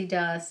pixie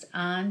dust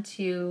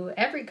onto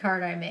every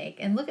card I make.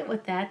 And look at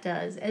what that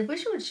does. I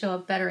wish it would show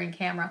up better in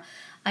camera.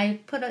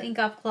 I put an ink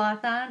off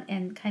cloth on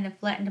and kind of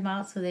flattened them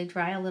out so they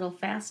dry a little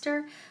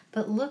faster.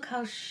 But look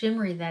how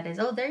shimmery that is.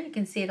 Oh, there you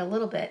can see it a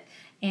little bit.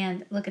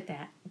 And look at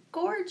that.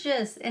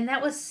 Gorgeous. And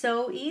that was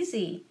so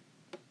easy.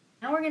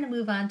 Now we're going to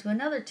move on to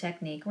another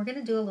technique. We're going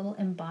to do a little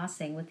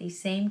embossing with the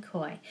same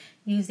koi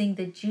using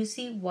the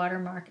Juicy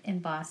Watermark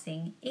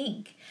Embossing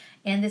ink.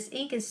 And this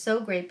ink is so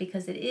great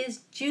because it is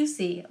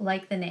juicy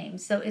like the name.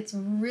 So it's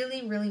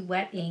really, really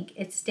wet ink.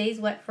 It stays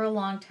wet for a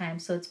long time,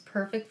 so it's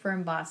perfect for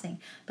embossing.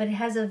 But it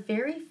has a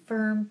very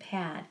firm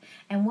pad.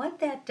 And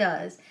what that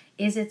does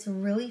is it's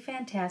really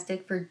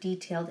fantastic for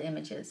detailed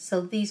images.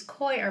 So these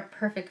koi are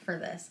perfect for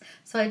this.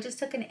 So I just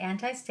took an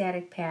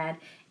anti-static pad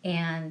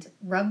and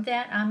rubbed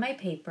that on my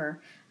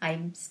paper.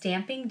 I'm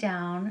stamping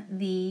down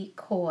the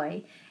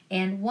koi,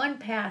 and one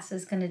pass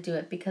is going to do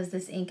it because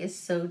this ink is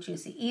so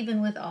juicy,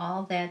 even with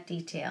all that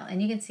detail.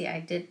 And you can see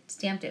I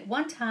stamped it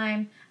one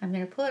time. I'm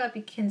going to pull it up.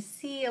 You can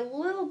see a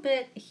little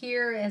bit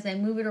here as I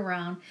move it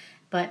around.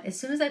 But as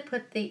soon as I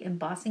put the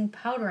embossing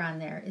powder on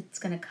there, it's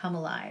going to come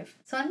alive.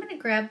 So I'm going to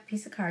grab a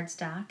piece of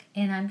cardstock,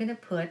 and I'm going to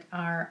put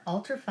our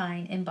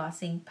ultrafine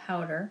embossing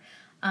powder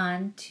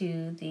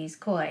onto these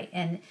koi.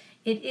 And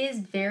it is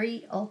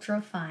very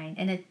ultra fine,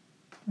 and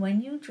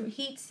when you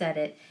heat set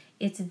it,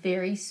 it's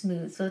very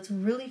smooth. So it's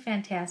really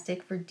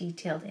fantastic for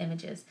detailed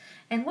images.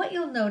 And what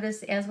you'll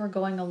notice as we're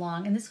going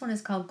along, and this one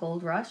is called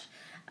Gold Rush,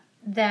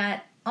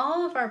 that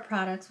all of our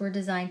products were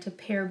designed to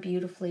pair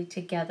beautifully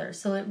together.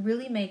 So it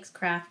really makes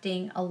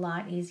crafting a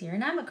lot easier.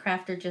 And I'm a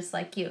crafter just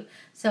like you.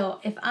 So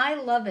if I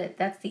love it,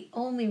 that's the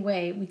only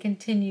way we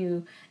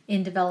continue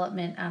in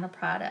development on a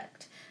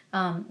product.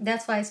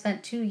 That's why I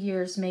spent 2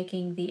 years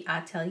making the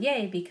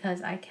Atelier,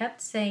 because I kept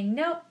saying,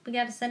 nope, we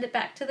got to send it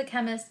back to the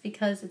chemist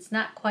because it's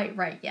not quite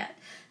right yet.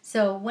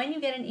 So when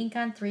you get an Ink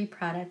on 3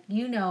 product,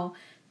 you know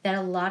that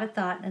a lot of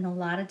thought and a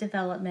lot of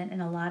development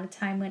and a lot of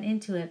time went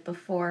into it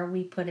before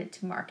we put it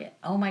to market.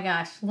 Oh my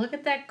gosh, look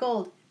at that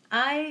gold.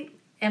 I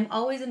am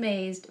always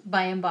amazed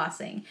by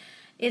embossing.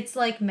 It's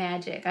like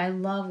magic. I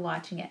love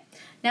watching it.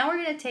 Now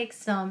we're going to take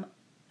some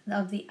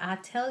of the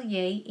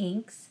Atelier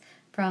inks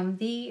from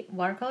the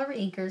watercolor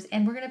inkers,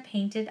 and we're going to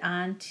paint it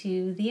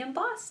onto the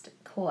embossed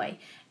koi.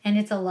 And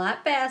it's a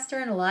lot faster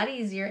and a lot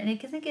easier, and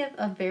it's going to give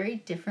a very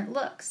different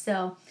look.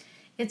 So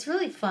it's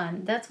really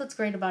fun. That's what's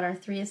great about our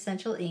 3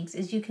 essential inks,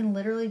 is you can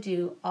literally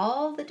do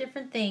all the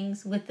different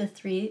things with the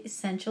 3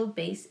 essential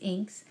base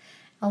inks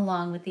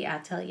along with the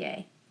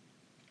Atelier.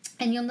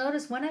 And you'll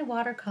notice when I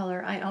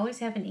watercolor, I always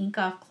have an ink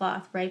off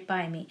cloth right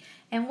by me.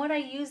 And what I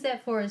use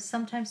that for is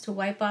sometimes to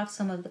wipe off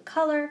some of the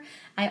color.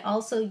 I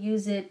also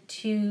use it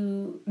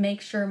to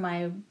make sure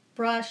my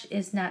brush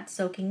is not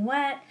soaking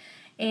wet.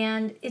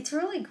 And it's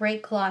really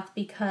great cloth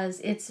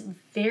because it's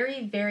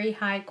very, very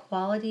high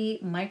quality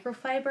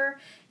microfiber.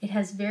 It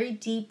has very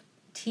deep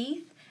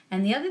teeth.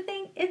 And the other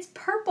thing, it's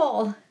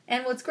purple.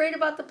 And what's great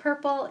about the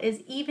purple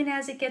is even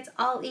as it gets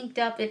all inked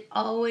up, it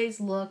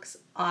always looks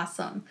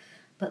awesome.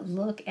 But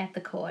look at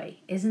the koi.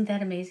 Isn't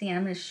that amazing? And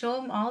I'm going to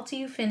show them all to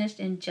you finished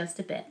in just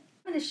a bit.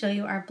 I'm going to show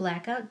you our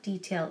Blackout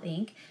Detail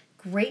ink.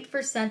 Great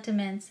for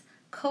sentiments,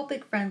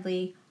 Copic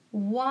friendly,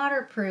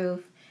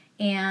 waterproof,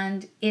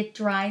 and it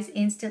dries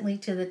instantly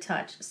to the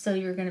touch. So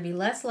you're going to be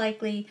less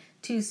likely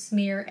to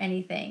smear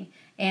anything.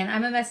 And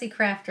I'm a messy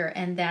crafter,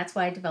 and that's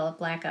why I developed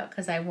Blackout,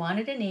 because I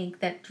wanted an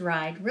ink that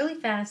dried really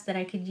fast that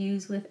I could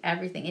use with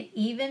everything. It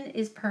even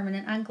is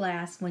permanent on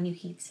glass when you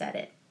heat set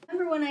it.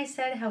 Remember when I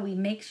said how we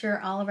make sure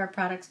all of our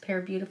products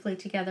pair beautifully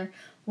together?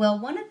 Well,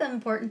 one of the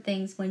important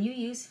things when you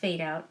use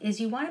Fade Out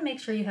is you want to make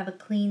sure you have a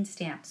clean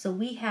stamp. So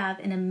we have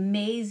an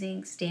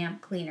amazing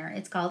stamp cleaner.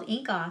 It's called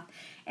Ink Off,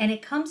 and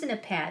it comes in a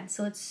pad,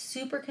 so it's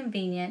super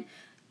convenient,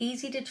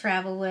 easy to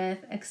travel with,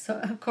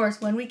 of course,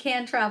 when we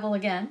can travel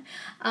again.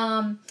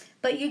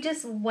 But you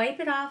just wipe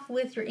it off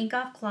with your Ink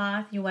Off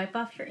cloth, you wipe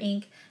off your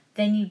ink,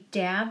 then you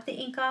dab the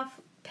Ink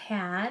Off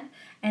pad,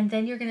 and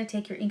then you're going to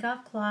take your Ink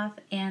Off cloth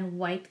and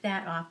wipe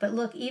that off. But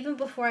look, even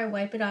before I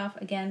wipe it off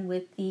again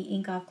with the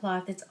Ink Off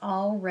cloth, it's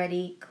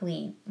already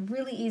clean.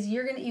 Really easy.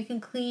 You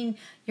can clean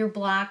your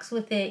blocks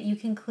with it. You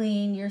can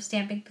clean your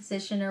stamping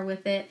positioner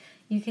with it.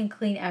 You can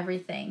clean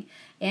everything.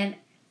 And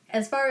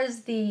as far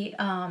as the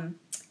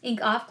Ink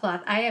Off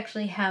cloth, I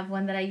actually have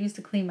one that I use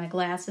to clean my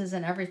glasses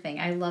and everything.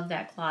 I love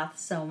that cloth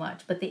so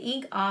much. But the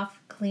Ink Off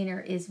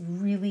cleaner is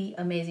really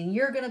amazing.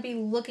 You're going to be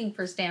looking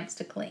for stamps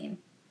to clean.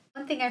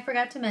 One thing I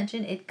forgot to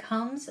mention, it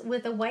comes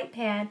with a white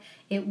pad.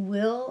 It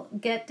will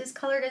get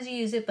discolored as you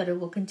use it, but it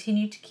will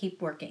continue to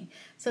keep working.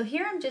 So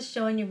here I'm just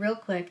showing you real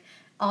quick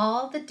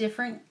all the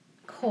different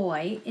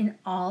koi in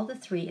all the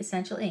 3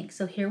 essential inks.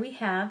 So here we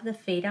have the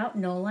Fade Out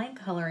No Line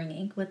coloring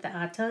ink with the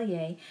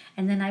Atelier,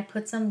 and then I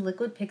put some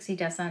liquid pixie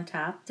dust on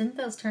top. Didn't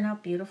those turn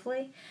out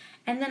beautifully?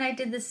 And then I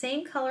did the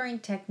same coloring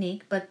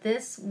technique, but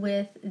this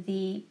with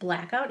the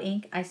Blackout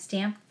ink. I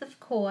stamped the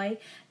koi,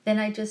 then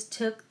I just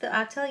took the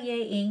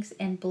Atelier inks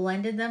and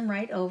blended them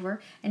right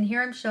over. And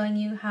here I'm showing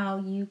you how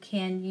you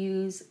can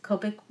use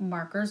Copic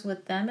markers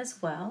with them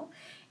as well.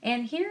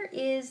 And here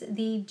is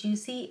the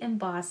Juicy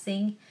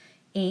Embossing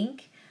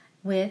ink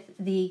with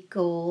the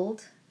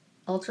gold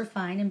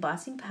ultrafine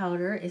embossing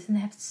powder. Isn't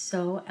that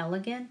so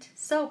elegant?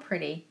 So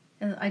pretty.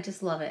 I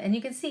just love it. And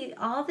you can see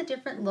all the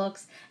different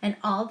looks and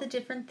all the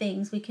different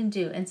things we can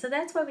do. And so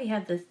that's why we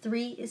have the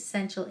 3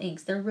 essential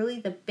inks. They're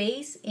really the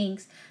base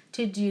inks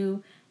to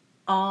do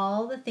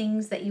all the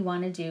things that you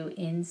want to do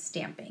in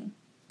stamping.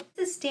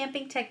 This is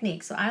stamping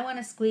technique, so I want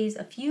to squeeze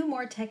a few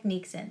more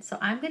techniques in. So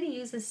I'm going to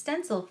use a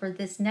stencil for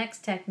this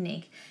next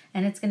technique,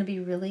 and it's going to be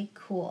really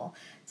cool.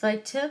 So I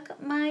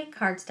took my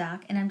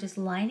cardstock and I'm just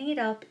lining it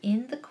up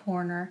in the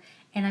corner,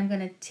 and I'm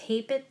going to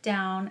tape it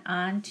down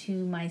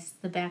onto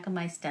the back of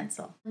my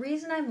stencil. The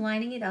reason I'm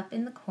lining it up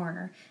in the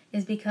corner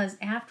is because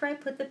after I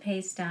put the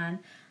paste on,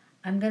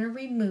 I'm going to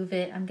remove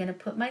it. I'm going to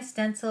put my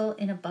stencil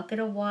in a bucket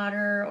of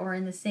water or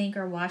in the sink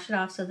or wash it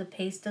off so the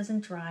paste doesn't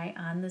dry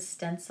on the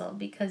stencil,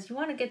 because you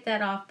want to get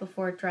that off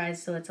before it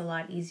dries so it's a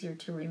lot easier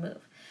to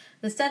remove.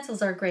 The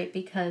stencils are great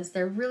because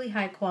they're really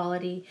high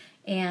quality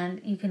and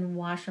you can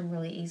wash them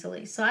really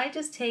easily. So I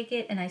just take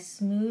it and I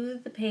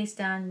smooth the paste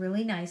on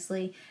really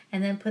nicely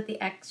and then put the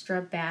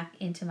extra back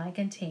into my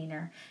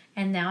container.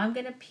 And now I'm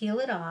going to peel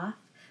it off.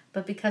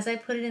 But because I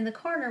put it in the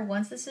corner,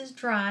 once this is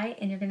dry,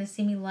 and you're going to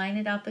see me line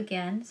it up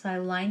again, so I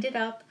lined it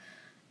up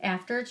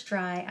after it's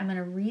dry, I'm going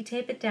to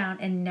retape it down,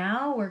 and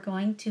now we're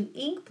going to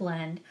ink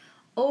blend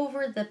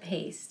over the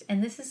paste,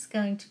 and this is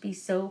going to be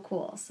so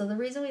cool. So the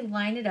reason we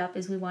line it up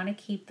is we want to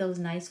keep those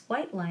nice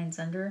white lines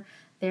under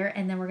there,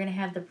 and then we're going to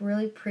have the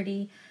really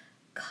pretty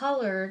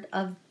colors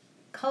of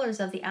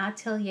the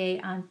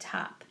Atelier on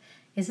top.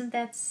 Isn't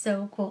that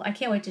so cool? I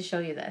can't wait to show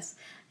you this.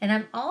 And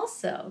I'm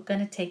also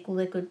going to take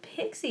liquid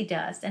pixie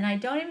dust, and I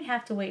don't even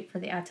have to wait for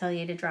the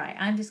Atelier to dry.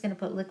 I'm just going to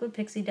put liquid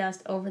pixie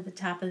dust over the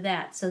top of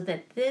that so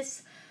that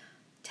this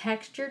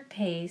textured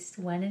paste,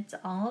 when it's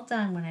all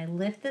done, when I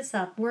lift this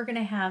up, we're going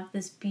to have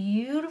this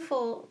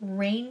beautiful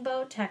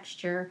rainbow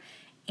texture,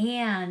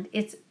 and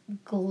it's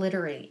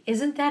glittery.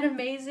 Isn't that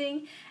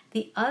amazing?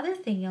 The other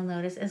thing you'll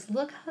notice is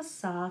look how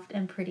soft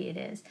and pretty it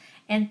is.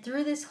 And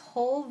through this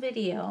whole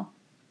video,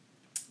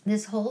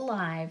 this whole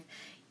live,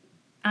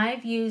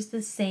 I've used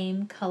the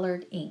same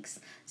colored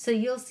inks. So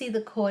you'll see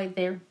the koi,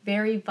 they're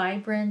very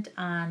vibrant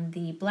on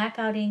the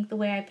Blackout ink, the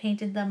way I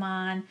painted them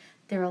on.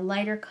 They're a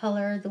lighter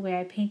color, the way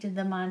I painted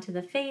them onto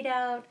the Fade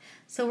Out.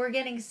 So we're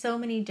getting so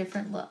many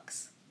different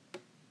looks.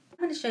 I'm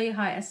going to show you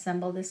how I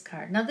assemble this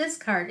card. Now this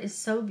card is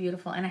so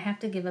beautiful, and I have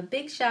to give a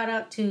big shout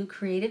out to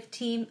creative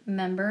team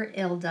member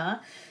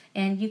Ilda.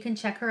 And you can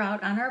check her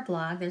out on our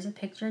blog. There's a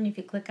picture, and if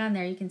you click on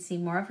there, you can see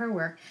more of her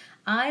work.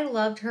 I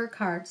loved her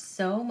card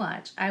so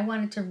much, I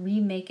wanted to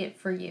remake it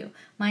for you.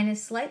 Mine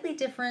is slightly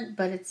different,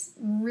 but it's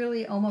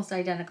really almost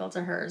identical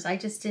to hers. I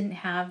just didn't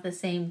have the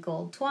same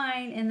gold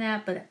twine in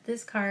that, but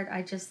this card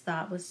I just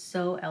thought was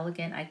so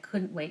elegant. I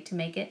couldn't wait to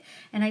make it,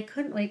 and I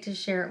couldn't wait to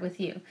share it with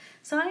you.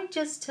 So I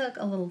just took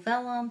a little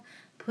vellum,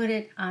 put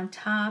it on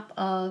top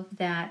of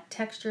that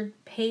textured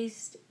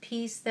paste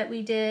piece that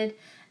we did.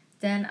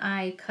 Then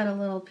I cut a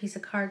little piece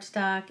of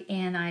cardstock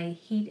and I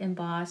heat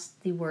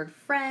embossed the word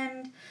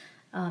friend,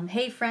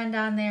 hey friend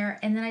on there,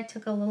 and then I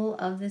took a little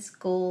of this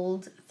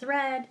gold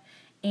thread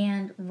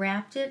and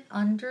wrapped it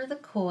under the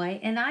koi,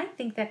 and I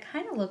think that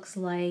kind of looks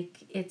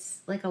like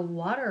it's like a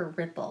water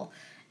ripple.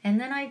 and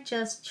then I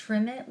just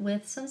trim it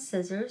with some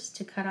scissors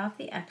to cut off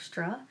the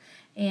extra.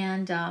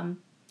 And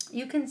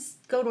you can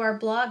go to our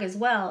blog as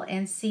well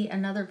and see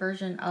another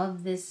version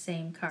of this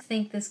same card. I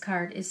think this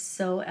card is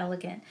so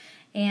elegant.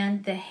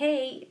 And the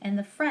Hey and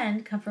the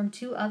Friend come from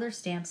two other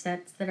stamp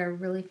sets that are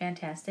really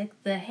fantastic.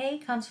 The Hey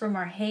comes from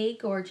our Hey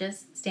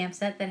Gorgeous stamp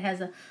set that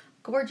has a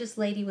gorgeous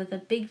lady with a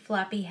big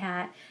floppy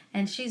hat,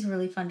 and she's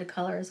really fun to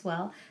color as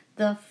well.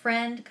 The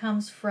Friend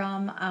comes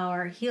from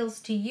our Heels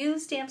to You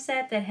stamp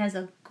set that has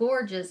a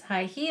gorgeous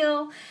high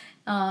heel,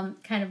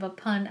 kind of a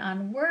pun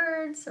on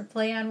words or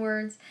play on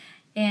words,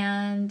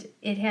 and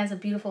it has a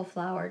beautiful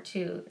flower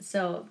too.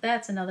 So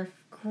that's another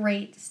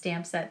great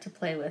stamp set to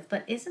play with.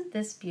 But isn't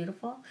this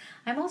beautiful?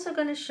 I'm also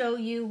going to show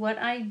you what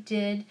I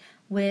did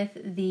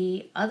with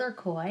the other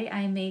koi.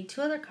 I made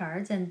two other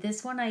cards, and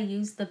this one I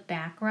used the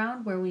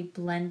background where we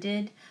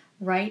blended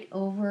right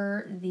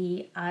over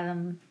the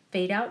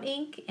fade out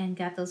ink and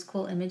got those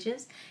cool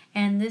images.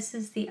 And this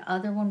is the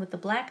other one with the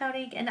blackout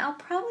ink, and I'll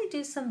probably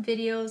do some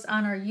videos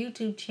on our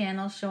YouTube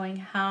channel showing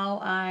how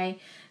I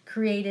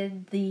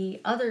created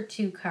the other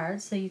two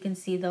cards so you can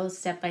see those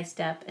step by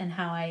step and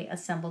how I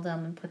assembled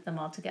them and put them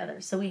all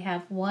together. So we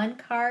have one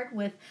card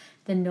with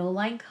the no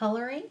line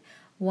coloring,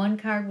 one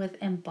card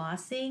with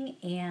embossing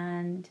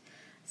and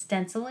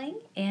stenciling,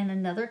 and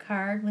another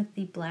card with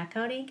the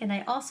blackout ink, and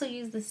I also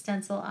used the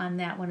stencil on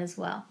that one as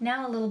well.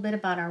 Now a little bit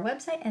about our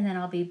website, and then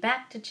I'll be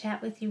back to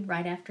chat with you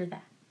right after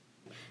that.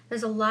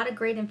 There's a lot of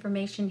great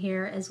information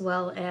here, as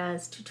well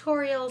as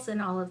tutorials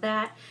and all of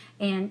that,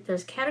 and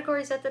there's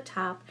categories at the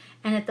top,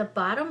 and at the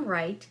bottom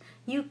right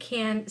you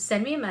can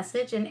send me a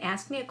message and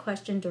ask me a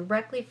question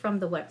directly from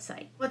the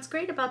website. What's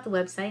great about the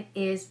website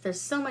is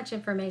there's so much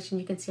information.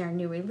 You can see our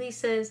new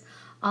releases,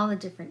 all the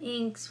different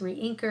inks,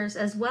 re-inkers,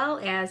 as well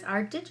as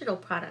our digital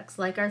products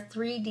like our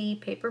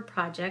 3D paper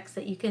projects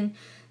that you can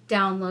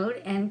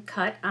download and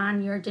cut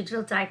on your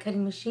digital die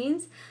cutting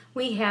machines.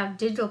 We have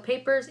digital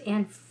papers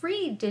and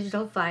free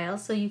digital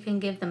files so you can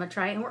give them a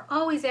try, and we're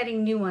always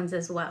adding new ones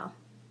as well.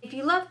 If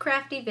you love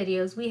crafty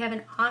videos, we have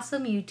an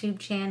awesome YouTube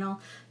channel,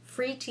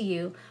 free to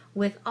you,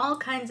 with all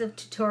kinds of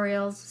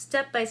tutorials,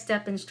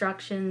 step-by-step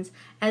instructions,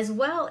 as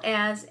well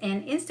as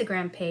an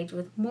Instagram page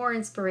with more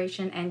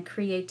inspiration and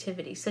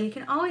creativity. So you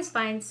can always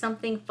find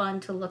something fun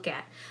to look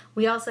at.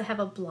 We also have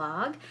a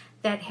blog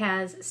that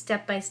has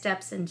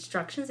step-by-step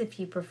instructions if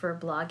you prefer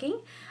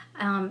blogging.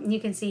 You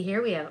can see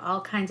here we have all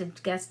kinds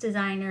of guest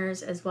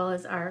designers as well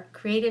as our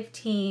creative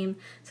team.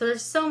 So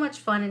there's so much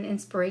fun and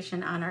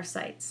inspiration on our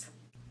sites.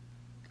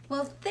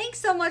 Well, thanks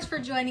so much for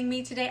joining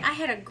me today. I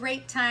had a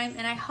great time,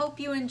 and I hope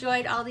you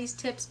enjoyed all these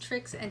tips,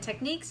 tricks, and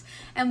techniques,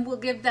 and we'll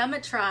give them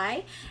a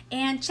try.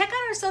 And check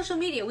out our social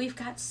media. We've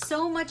got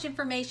so much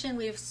information.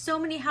 We have so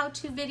many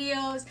how-to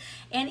videos,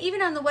 and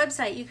even on the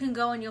website you can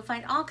go and you'll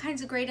find all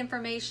kinds of great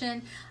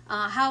information,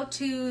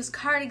 how-tos,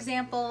 card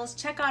examples.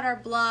 Check out our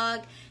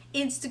blog,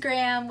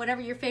 Instagram,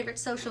 whatever your favorite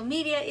social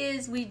media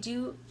is.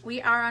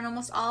 We are on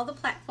almost all the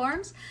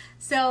platforms.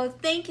 So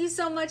thank you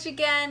so much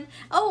again.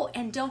 Oh,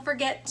 and don't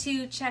forget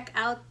to check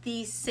out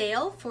the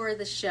sale for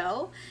the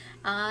show.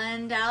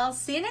 And I'll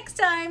see you next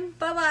time.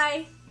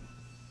 Bye-bye.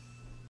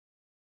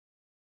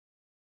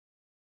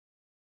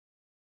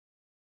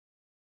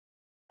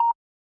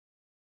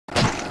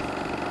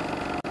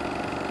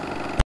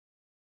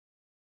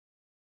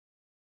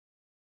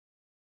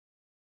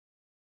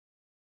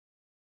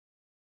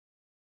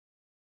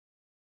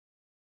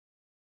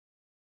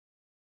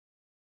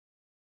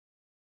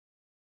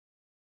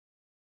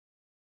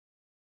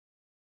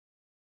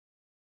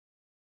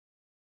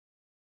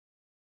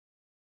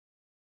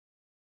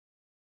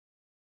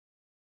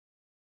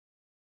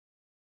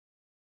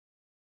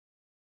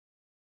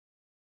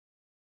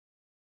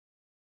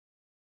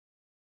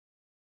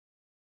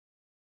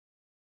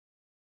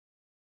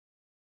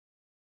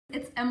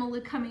 It's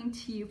Emily coming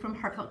to you from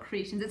Heartfelt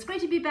Creations. It's great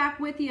to be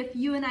back with you. If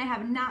you and I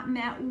have not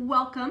met,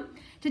 welcome.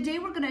 Today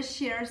we're going to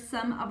share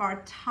some of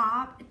our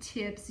top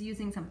tips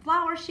using some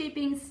flower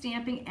shaping,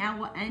 stamping, and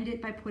we'll end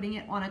it by putting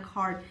it on a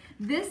card.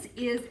 This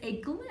is a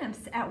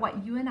glimpse at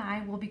what you and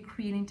I will be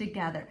creating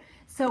together.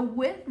 So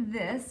with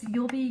this,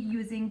 you'll be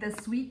using the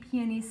Sweet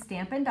Peony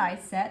Stamp and Die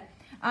set.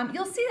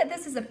 You'll see that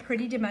this is a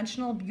pretty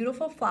dimensional,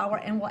 beautiful flower,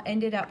 and we'll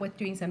end it up with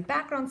doing some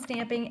background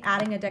stamping,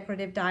 adding a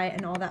decorative die,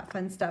 and all that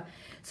fun stuff.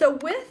 So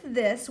with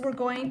this, we're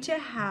going to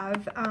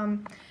have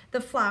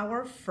the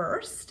flower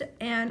first,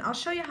 and I'll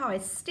show you how I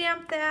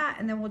stamp that,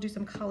 and then we'll do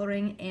some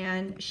coloring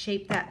and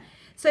shape that.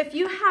 So if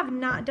you have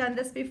not done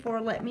this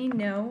before, let me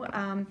know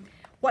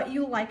what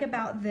you like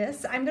about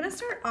this. I'm going to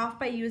start off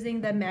by using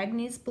the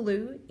Magnes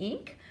Blue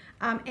ink.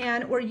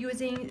 And we're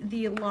using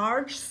the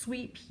large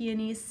Sweet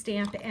Peony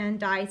Stamp and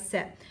Die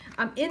set.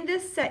 In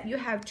this set, you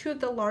have two of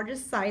the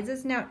largest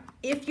sizes. Now,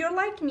 if you're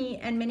like me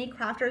and many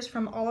crafters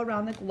from all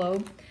around the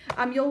globe,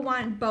 you'll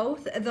want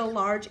both the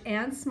large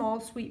and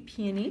small Sweet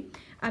Peony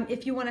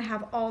if you want to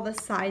have all the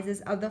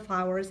sizes of the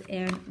flowers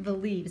and the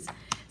leaves.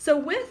 So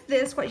with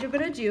this, what you're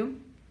going to do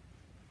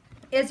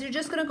is you're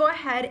just going to go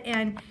ahead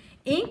and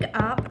ink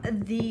up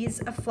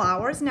these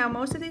flowers. Now,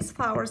 most of these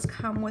flowers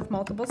come with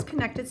multiples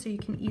connected, so you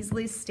can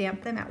easily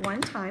stamp them at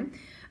one time.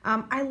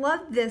 I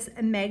love this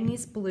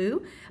Magnes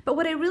Blue, but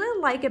what I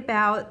really like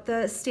about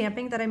the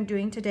stamping that I'm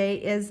doing today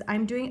is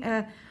I'm doing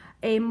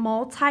a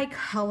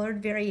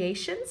multicolored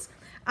variations.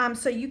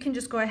 So you can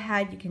just go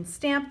ahead, you can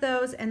stamp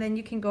those, and then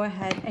you can go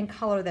ahead and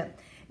color them.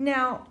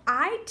 Now,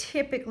 I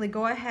typically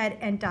go ahead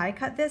and die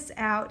cut this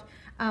out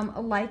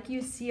like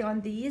you see on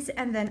these,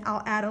 and then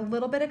I'll add a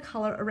little bit of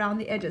color around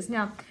the edges.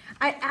 Now,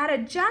 I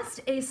added just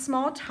a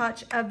small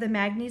touch of the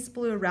Magnes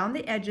Blue around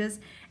the edges,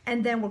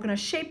 and then we're going to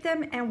shape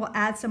them and we'll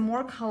add some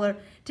more color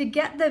to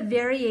get the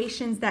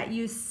variations that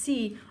you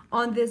see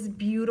on this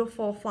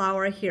beautiful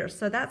flower here.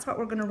 So that's what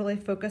we're going to really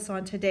focus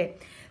on today.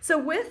 So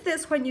with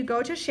this, when you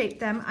go to shape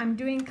them, I'm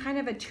doing kind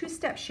of a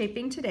two-step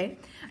shaping today.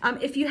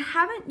 If you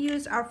haven't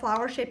used our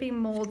flower shaping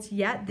molds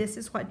yet, this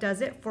is what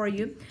does it for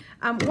you.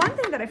 One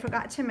thing that I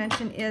forgot to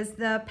mention is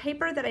the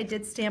paper that I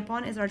did stamp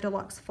on is our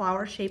deluxe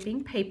flower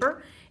shaping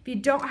paper. If you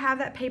don't have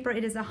that paper,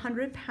 it is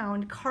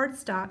 100-pound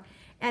cardstock,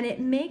 and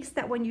it makes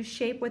that when you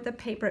shape with the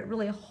paper, it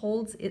really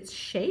holds its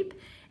shape,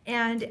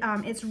 and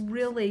it's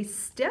really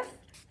stiff.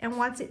 And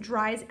once it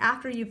dries,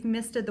 after you've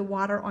misted the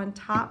water on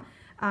top,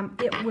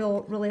 it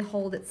will really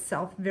hold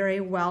itself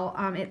very well.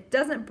 It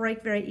doesn't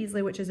break very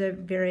easily, which is a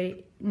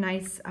very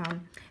nice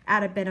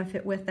added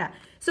benefit with that.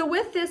 So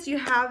with this, you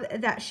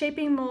have that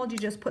shaping mold. You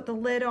just put the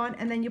lid on,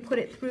 and then you put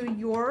it through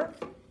your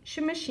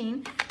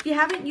machine. If you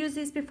haven't used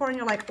these before and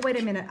you're like, wait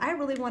a minute, I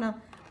really want to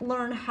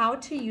learn how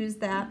to use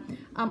that,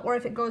 or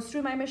if it goes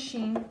through my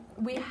machine,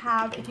 we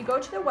have, if you go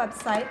to the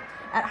website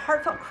at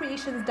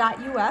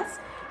heartfeltcreations.us,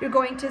 you're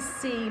going to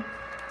see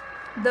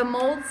the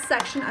mold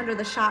section under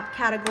the shop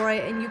category,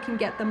 and you can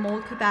get the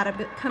mold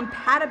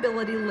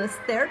compatibility list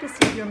there to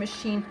see if your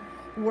machine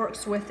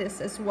works with this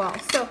as well.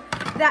 So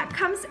that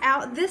comes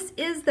out. This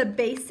is the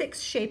basics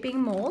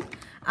shaping mold.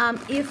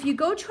 If you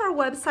go to our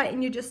website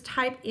and you just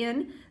type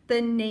in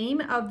the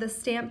name of the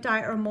stamp die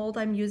or mold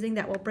I'm using,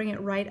 that will bring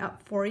it right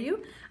up for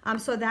you.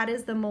 So that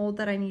is the mold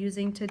that I'm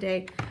using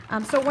today.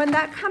 So when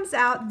that comes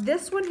out,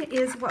 this one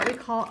is what we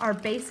call our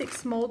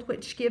basics mold,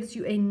 which gives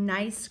you a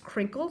nice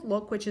crinkled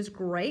look, which is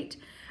great.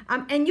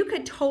 And you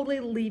could totally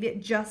leave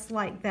it just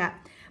like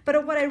that.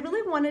 But what I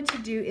really wanted to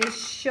do is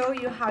show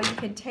you how you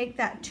can take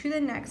that to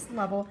the next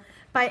level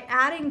by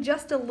adding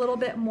just a little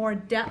bit more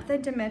depth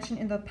and dimension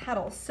in the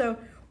petals. So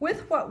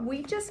with what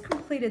we just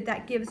completed,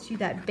 that gives you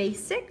that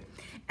basic,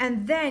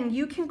 and then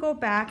you can go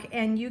back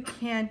and you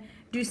can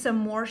do some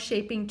more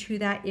shaping to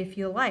that if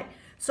you like.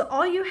 So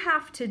all you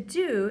have to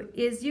do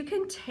is you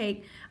can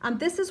take,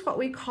 this is what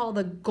we call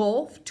the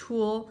Golf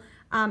Tool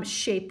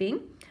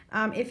shaping.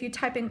 If you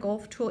type in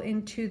Golf Tool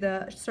into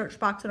the search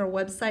box on our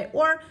website,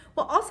 or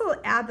we'll also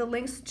add the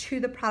links to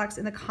the products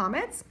in the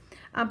comments.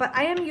 But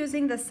I am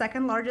using the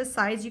second largest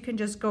size. You can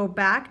just go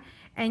back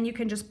and you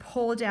can just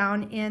pull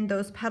down in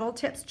those petal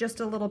tips just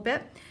a little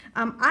bit.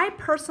 I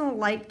personally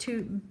like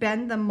to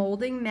bend the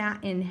molding mat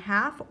in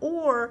half,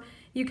 or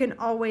you can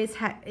always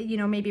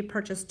maybe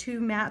purchase 2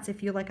 mats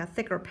if you like a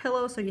thicker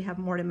pillow so you have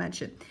more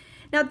dimension.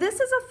 Now this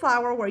is a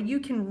flower where you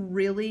can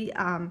really,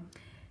 I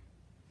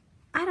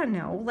don't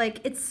know, like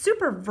it's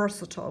super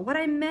versatile. What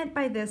I meant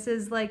by this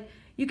is like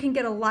you can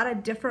get a lot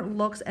of different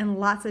looks and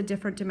lots of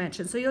different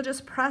dimensions. So you'll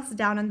just press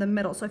down in the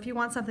middle. So if you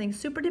want something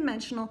super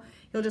dimensional,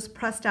 you'll just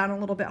press down a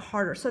little bit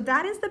harder. So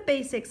that is the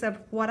basics of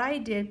what I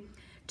did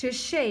to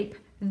shape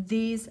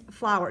these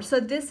flowers. So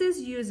this is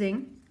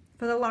using,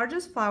 for the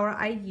largest flower,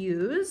 I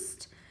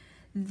used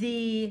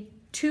the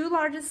 2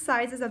 largest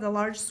sizes of the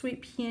large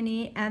sweet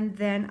peony, and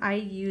then I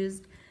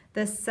used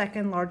the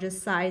second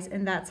largest size,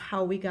 and that's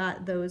how we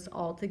got those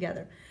all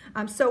together.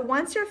 So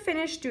once you're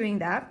finished doing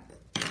that,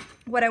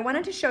 what I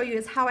wanted to show you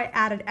is how I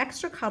added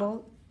extra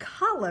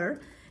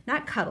color,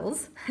 not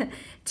cuddles,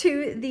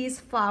 to these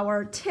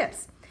flower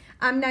tips.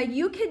 Now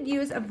you could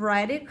use a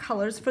variety of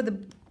colors. For the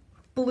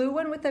blue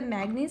one with the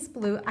Magnes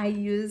Blue, I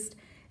used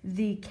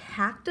the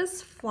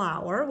cactus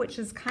flower, which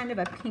is kind of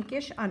a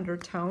pinkish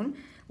undertone,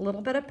 a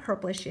little bit of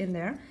purplish in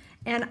there.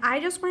 And I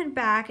just went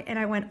back and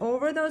I went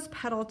over those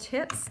petal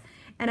tips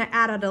and I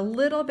added a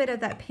little bit of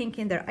that pink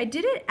in there. I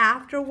did it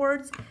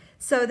afterwards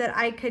so that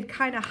I could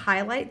kind of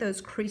highlight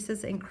those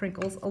creases and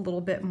crinkles a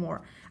little bit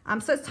more.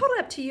 So it's totally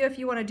up to you if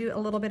you want to do a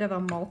little bit of a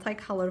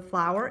multicolored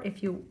flower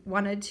if you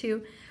wanted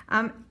to.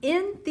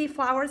 In the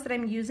flowers that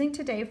I'm using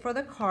today for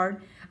the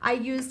card, I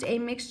used a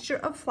mixture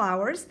of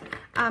flowers.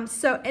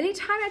 So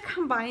anytime I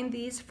combine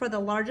these, for the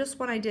largest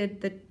one I did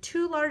the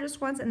 2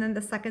 largest ones and then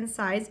the second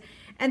size,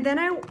 and then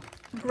I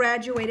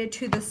graduated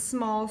to the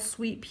small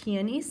sweet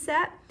peony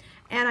set,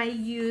 and I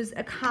use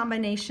a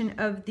combination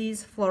of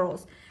these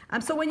florals.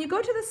 So when you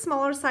go to the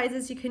smaller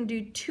sizes, you can do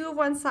 2 of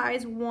one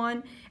size,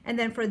 1, and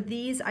then for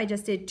these, I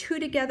just did 2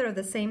 together of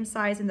the same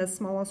size, and the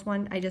smallest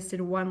one, I just did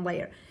 1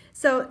 layer.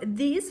 So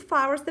these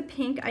flowers, the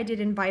pink, I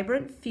did in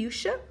Vibrant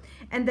Fuchsia,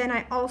 And then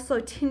I also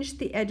tinged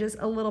the edges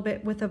a little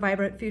bit with a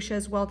vibrant fuchsia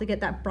as well to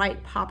get that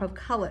bright pop of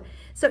color.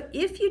 So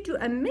if you do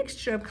a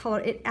mixture of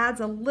color, it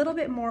adds a little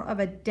bit more of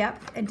a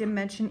depth and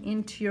dimension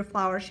into your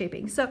flower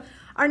shaping. So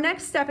our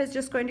next step is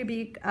just going to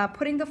be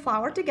putting the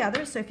flower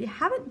together. So if you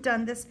haven't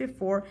done this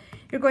before,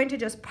 you're going to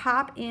just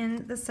pop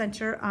in the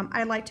center.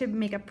 I like to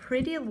make a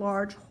pretty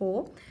large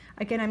hole.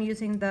 Again, I'm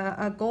using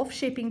the Gulf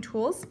Shaping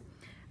Tools.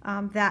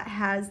 That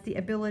has the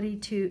ability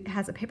to,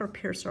 has a paper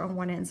piercer on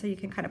one end, so you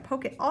can kind of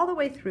poke it all the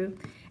way through,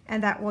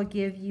 and that will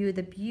give you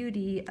the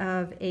beauty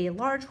of a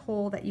large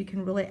hole that you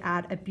can really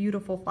add a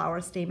beautiful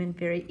flower stamen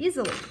very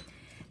easily.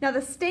 Now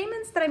the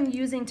stamens that I'm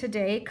using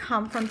today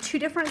come from 2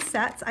 different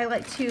sets. I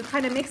like to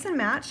kind of mix and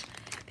match.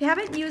 If you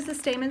haven't used the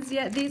stamens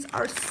yet, these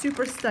are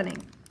super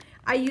stunning.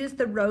 I use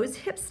the rose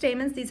hip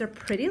stamens. These are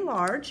pretty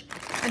large.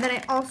 And then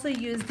I also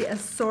use the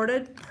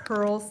assorted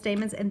pearl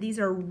stamens, and these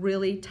are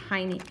really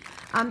tiny.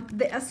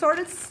 The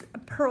assorted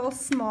pearl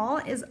small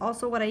is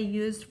also what I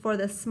used for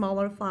the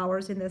smaller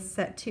flowers in this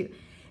set too.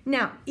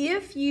 Now,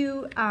 if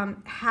you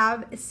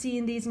have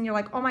seen these and you're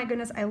like, oh my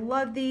goodness, I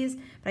love these,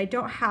 but I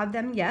don't have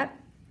them yet,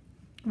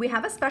 we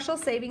have a special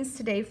savings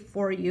today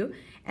for you,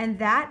 and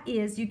that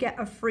is you get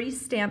a free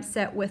stamp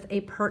set with a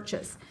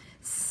purchase.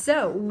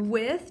 So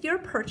with your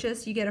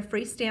purchase, you get a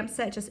free stamp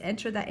set. Just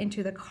enter that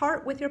into the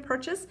cart with your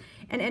purchase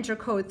and enter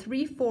code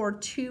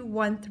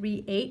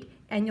 342138,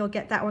 and you'll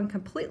get that one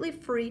completely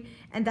free,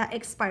 and that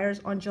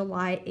expires on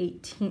July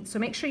 18th. So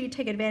make sure you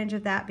take advantage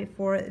of that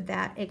before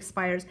that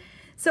expires.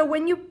 So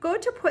when you go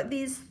to put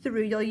these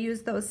through, you'll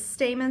use those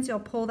stamens.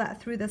 You'll pull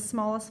that through the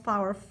smallest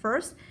flower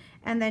first,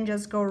 and then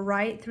just go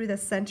right through the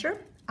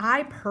center.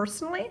 I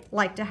personally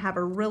like to have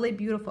a really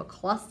beautiful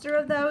cluster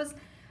of those.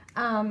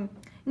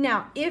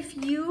 Now, if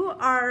you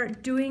are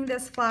doing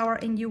this flower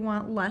and you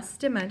want less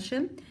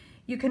dimension,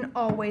 you can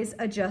always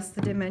adjust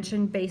the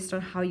dimension based on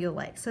how you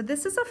like. So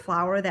this is a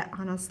flower that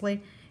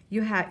honestly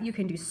you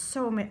can do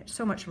so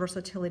much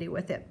versatility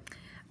with it.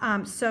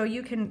 So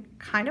you can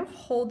kind of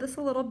hold this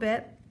a little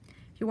bit.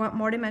 If you want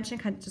more dimension,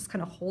 just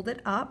kind of hold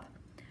it up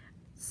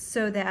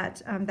so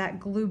that that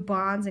glue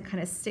bonds and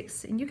kind of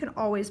sticks. And you can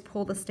always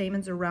pull the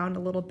stamens around a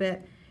little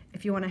bit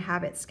if you want to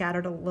have it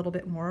scattered a little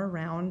bit more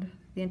around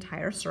the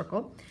entire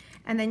circle.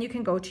 And then you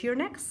can go to your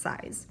next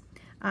size.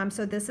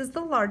 So this is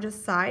the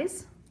largest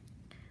size.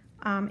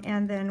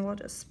 And then we'll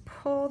just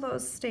pull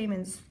those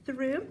stamens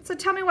through. So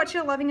tell me what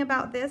you're loving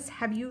about this.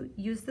 Have you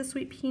used the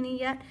Sweet Peony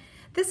yet?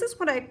 This is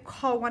what I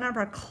call one of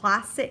our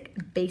classic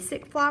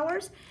basic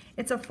flowers.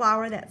 It's a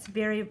flower that's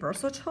very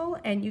versatile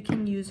and you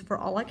can use for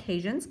all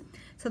occasions.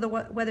 So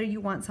whether you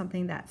want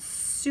something that's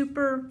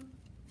super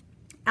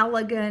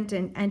elegant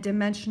and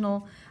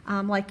dimensional,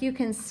 like you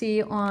can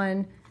see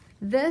on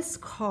this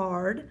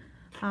card,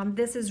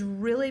 this is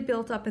really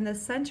built up in the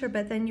center,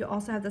 but then you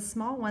also have the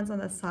small ones on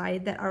the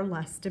side that are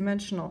less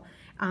dimensional.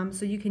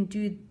 So you can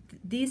do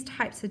these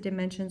types of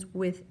dimensions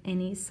with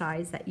any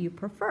size that you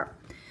prefer.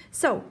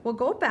 So we'll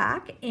go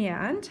back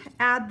and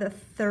add the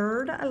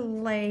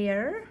 3rd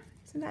layer.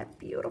 Isn't that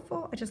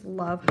beautiful? I just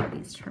love how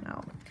these turn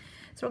out.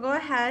 So we'll go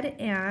ahead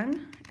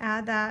and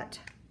add that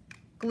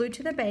glue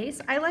to the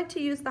base. I like to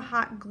use the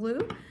hot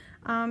glue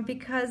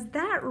because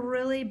that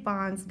really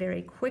bonds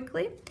very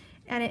quickly,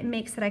 and it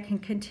makes that I can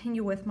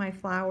continue with my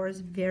flowers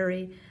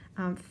very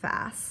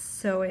fast.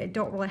 So I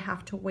don't really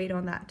have to wait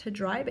on that to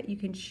dry, but you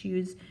can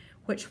choose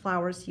which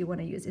flowers you want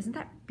to use. Isn't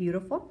that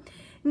beautiful?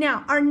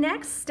 Now, our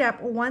next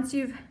step, once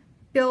you've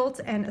built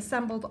and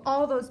assembled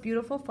all those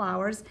beautiful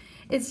flowers,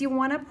 is you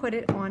want to put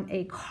it on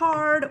a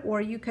card,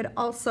 or you could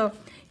also,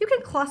 you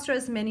can cluster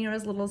as many or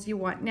as little as you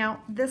want.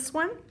 Now, this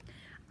one,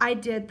 I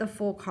did the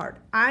full card.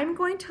 I'm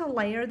going to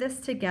layer this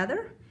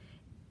together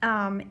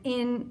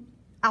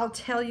I'll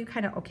tell you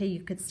kind of, okay, you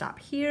could stop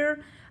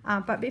here,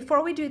 but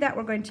before we do that,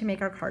 we're going to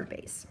make our card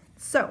base.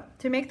 So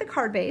to make the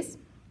card base,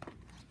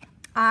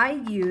 I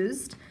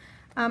used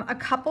a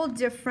couple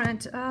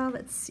different,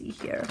 let's see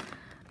here.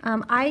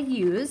 I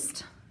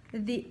used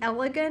the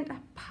Elegant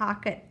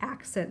Pocket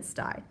Accents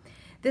die.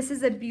 This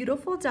is a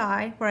beautiful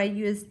die where I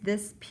used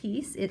this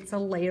piece. It's a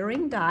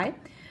layering die,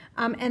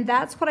 and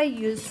that's what I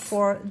used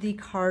for the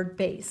card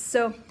base.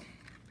 So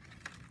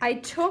I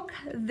took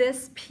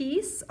this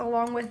piece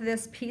along with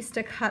this piece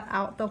to cut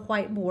out the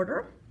white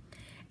border,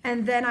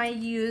 and then I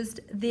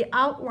used the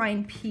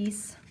outline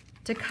piece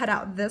to cut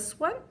out this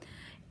one,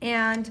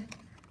 and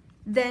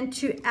then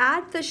to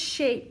add the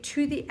shape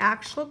to the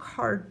actual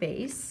card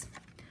base,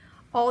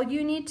 all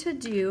you need to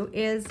do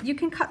is, you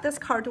can cut this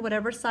card to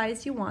whatever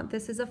size you want.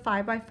 This is a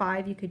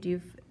 5x5, you could do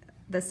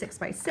the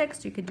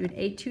 6x6, you could do an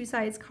A2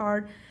 size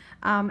card,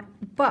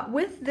 but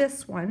with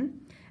this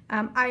one,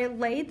 I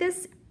laid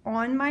this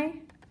on my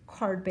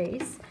card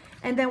base,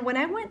 and then when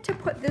I went to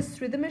put this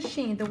through the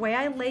machine, the way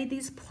I laid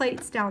these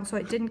plates down so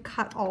it didn't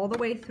cut all the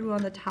way through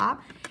on the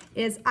top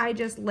is I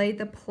just laid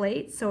the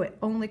plate so it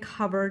only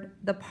covered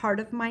the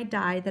part of my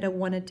die that I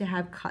wanted to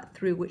have cut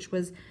through, which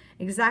was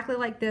exactly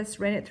like this.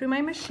 Ran it through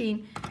my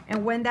machine,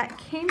 and when that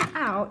came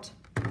out,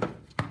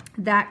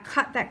 that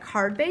cut that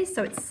card base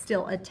so it's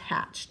still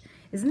attached.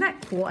 Isn't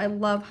that cool? I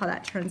love how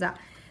that turns out.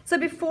 So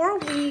before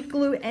we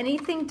glue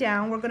anything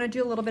down, we're going to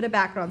do a little bit of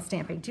background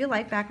stamping. Do you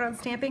like background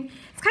stamping?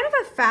 It's kind of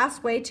a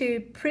fast way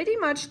to pretty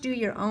much do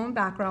your own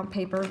background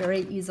paper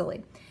very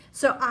easily.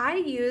 So I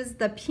use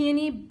the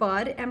Peony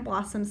Bud and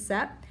Blossom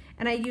set,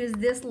 and I use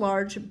this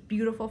large,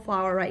 beautiful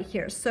flower right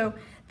here. So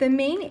the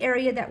main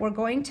area that we're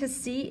going to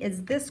see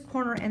is this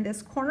corner and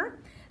this corner.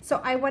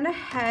 So I went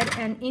ahead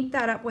and inked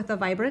that up with a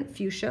vibrant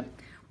fuchsia.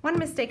 One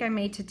mistake I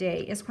made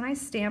today is when I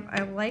stamp,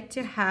 I like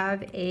to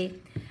have a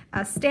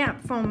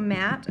stamp foam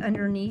mat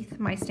underneath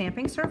my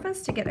stamping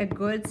surface to get a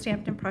good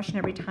stamped impression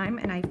every time,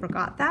 and I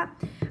forgot that.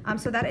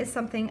 So that is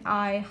something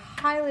I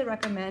highly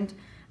recommend.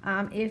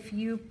 If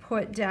you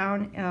put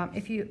down,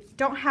 if you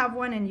don't have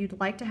one and you'd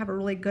like to have a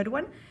really good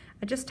one,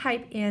 just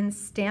type in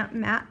stamp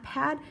mat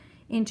pad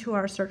into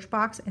our search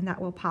box and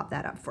that will pop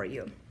that up for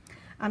you.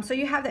 So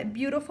you have that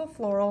beautiful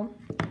floral.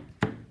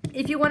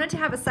 If you wanted to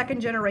have a second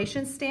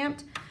generation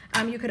stamped,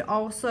 you could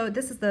also,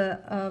 this is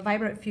the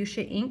Vibrant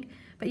Fuchsia ink,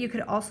 but you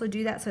could also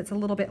do that so it's a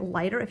little bit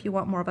lighter if you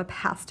want more of a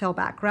pastel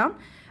background.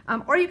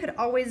 Or you could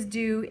always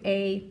do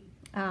a,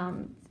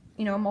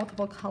 you know,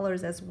 multiple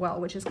colors as well,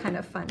 which is kind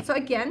of fun. So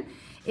again,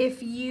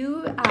 if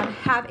you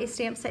have a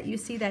stamp set you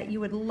see that you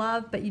would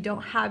love but you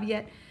don't have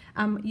yet,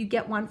 you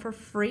get one for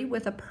free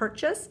with a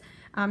purchase.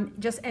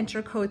 Just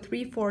enter code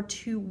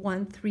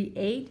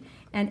 342138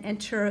 and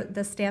enter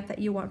the stamp that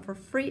you want for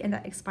free, and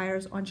that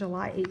expires on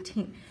July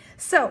 18th.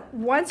 So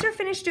once you're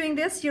finished doing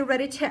this, you're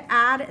ready to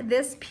add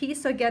this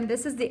piece. So again,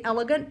 this is the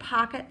Elegant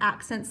Pocket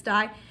Accents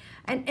die.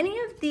 And any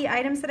of the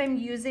items that I'm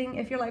using,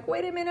 if you're like,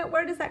 wait a minute,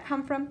 where does that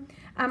come from?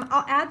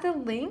 I'll add the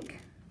link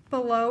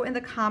below in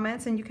the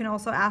comments, and you can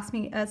also ask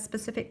me a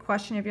specific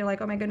question if you're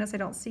like, oh my goodness, I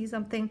don't see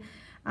something.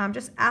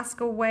 Just ask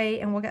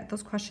away and we'll get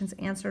those questions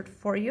answered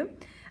for you.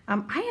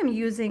 I am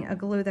using a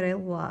glue that I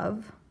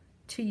love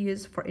to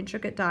use for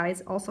intricate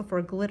dies, also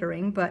for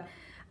glittering, but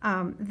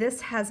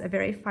this has a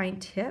very fine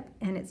tip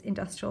and it's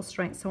industrial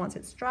strength. So once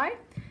it's dry,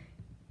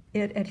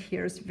 it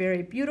adheres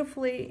very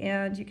beautifully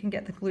and you can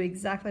get the glue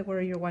exactly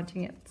where you're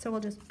wanting it. So we'll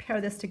just pair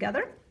this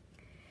together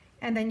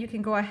and then you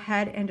can go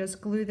ahead and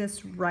just glue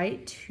this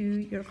right to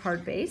your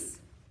card base.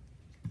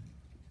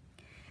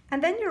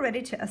 And then you're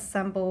ready to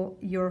assemble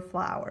your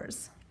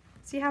flowers.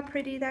 See how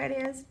pretty that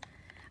is?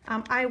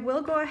 I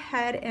will go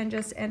ahead and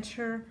just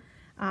enter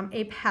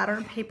a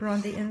pattern paper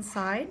on the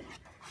inside.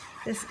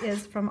 This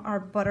is from our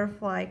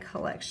butterfly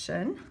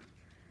collection.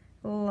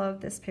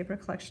 Love this paper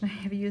collection. I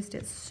have used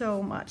it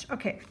so much.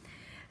 Okay,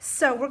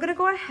 so we're gonna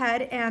go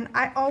ahead, and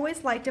I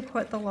always like to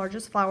put the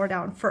largest flower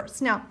down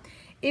first. Now,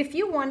 if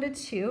you wanted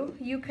to,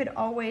 you could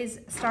always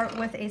start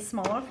with a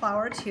smaller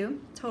flower too.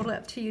 Totally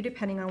up to you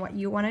depending on what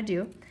you wanna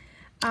do.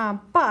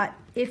 But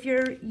if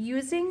you're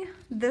using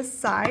this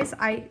size,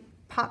 I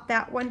pop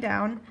that one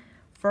down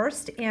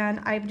first and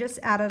I've just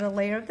added a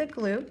layer of the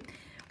glue.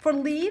 For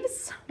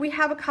leaves, we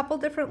have a couple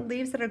different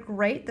leaves that are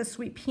great. The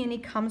Sweet Peony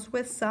comes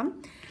with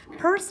some.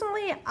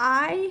 Personally,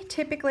 I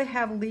typically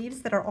have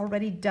leaves that are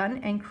already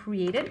done and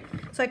created,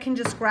 so I can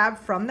just grab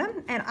from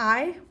them, and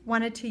I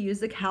wanted to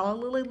use the Calla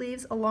Lily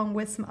leaves along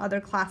with some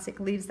other classic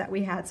leaves that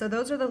we had. So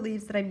those are the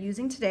leaves that I'm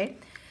using today.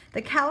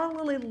 The Calla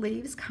Lily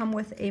leaves come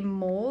with a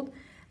mold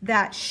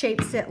that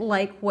shapes it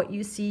like what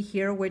you see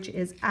here, which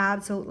is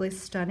absolutely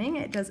stunning.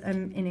 It does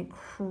an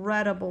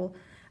incredible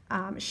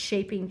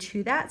shaping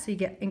to that, so you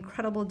get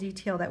incredible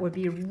detail that would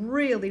be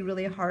really,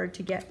 really hard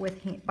to get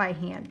with by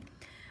hand.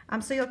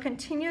 So you'll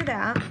continue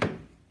that,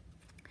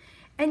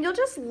 and you'll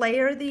just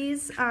layer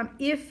these.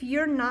 If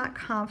you're not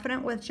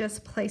confident with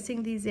just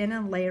placing these in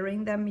and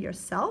layering them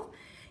yourself,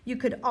 you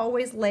could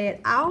always lay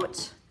it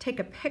out, take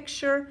a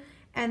picture,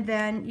 and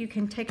then you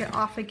can take it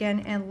off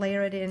again and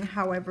layer it in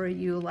however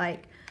you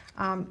like.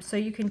 So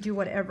you can do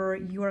whatever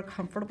you are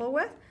comfortable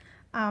with.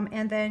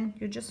 And then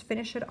you just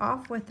finish it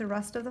off with the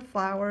rest of the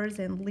flowers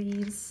and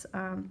leaves.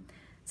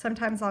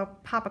 Sometimes I'll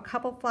pop a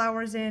couple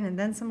flowers in and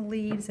then some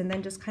leaves, and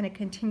then just kind of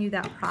continue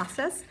that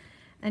process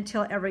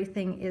until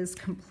everything is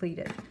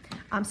completed.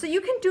 So you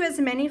can do as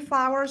many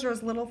flowers or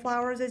as little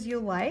flowers as you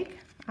like.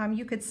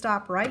 You could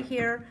stop right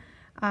here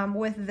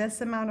with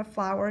this amount of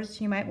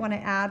flowers. You might want to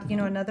add, you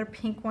know, another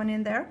pink one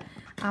in there.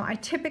 I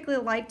typically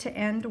like to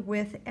end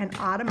with an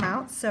odd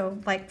amount, so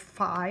like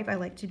 5. I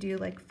like to do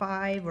like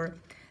 5 or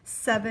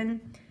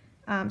 7.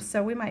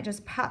 So we might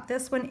just pop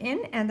this one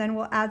in, and then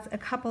we'll add a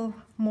couple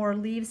more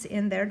leaves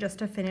in there just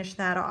to finish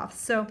that off.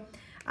 So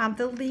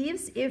the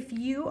leaves, if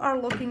you are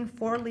looking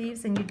for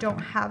leaves and you don't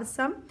have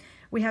some,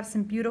 we have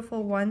some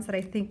beautiful ones that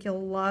I think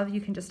you'll love.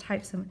 You can just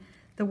type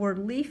the word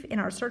leaf in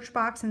our search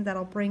box, and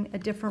that'll bring a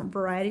different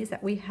varieties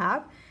that we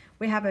have.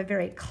 We have a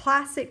very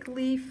classic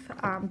leaf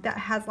that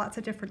has lots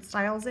of different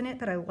styles in it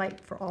that I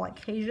like for all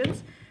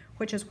occasions,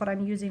 which is what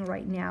I'm using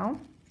right now.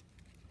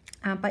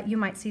 But you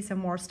might see some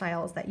more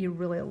styles that you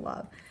really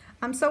love.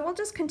 So we'll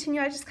just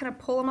continue. I just kind of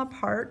pull them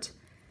apart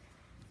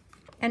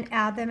and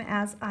add them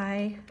as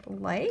I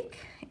like,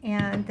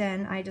 and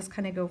then I just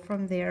kind of go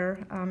from there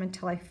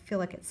until I feel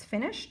like it's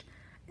finished.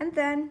 And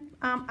then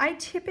I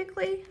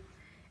typically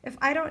If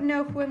I don't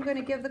know who I'm going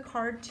to give the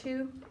card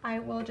to, I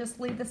will just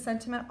leave the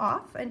sentiment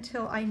off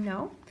until I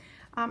know.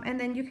 And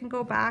then you can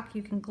go back,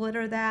 you can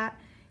glitter that,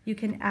 you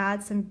can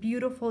add some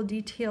beautiful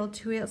detail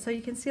to it. So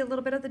you can see a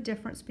little bit of the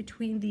difference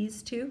between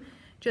these two,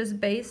 just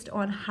based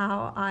on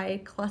how I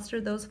cluster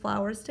those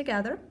flowers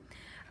together.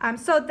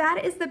 So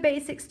that is the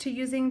basics to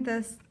using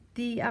the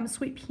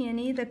Sweet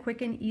Peony the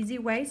quick and easy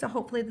way. So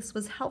hopefully this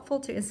was helpful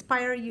to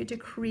inspire you to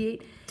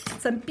create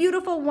some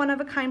beautiful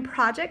one-of-a-kind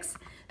projects.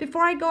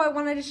 Before I go, I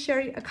wanted to share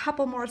a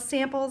couple more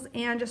samples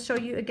and just show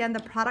you again the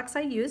products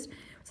I used.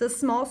 So the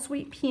small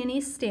Sweet Peony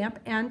stamp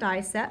and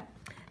die set.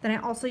 Then I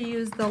also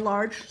used the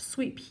large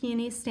Sweet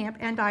Peony stamp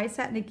and die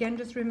set. And again,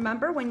 just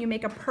remember, when you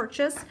make a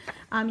purchase,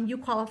 you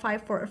qualify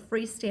for a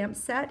free stamp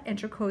set.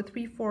 Enter code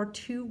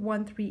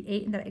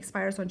 342138, and that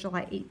expires on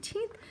July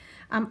 18th.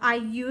 I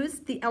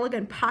used the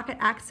Elegant Pocket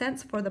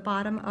Accents for the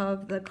bottom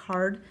of the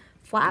card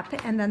flap,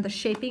 and then the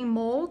shaping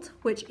mold,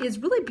 which is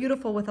really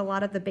beautiful with a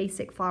lot of the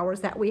basic flowers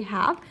that we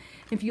have.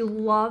 If you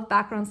love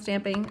background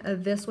stamping,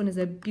 this one is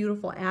a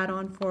beautiful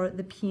add-on for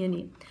the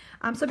peony.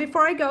 So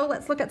before I go,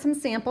 let's look at some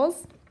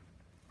samples.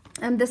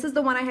 This is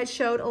the one I had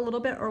showed a little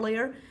bit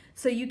earlier,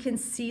 so you can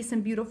see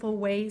some beautiful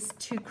ways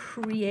to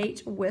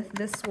create with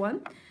this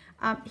one.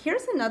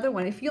 Here's another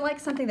one. If you like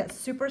something that's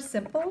super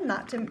simple,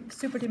 not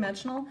super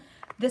dimensional,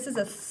 this is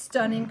a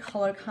stunning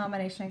color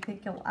combination. I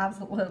think you'll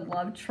absolutely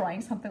love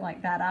trying something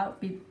like that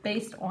out,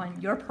 based on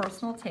your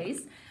personal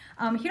taste.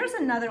 Here's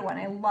another one.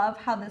 I love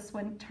how this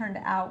one turned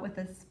out with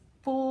this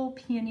full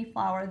peony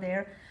flower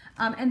there.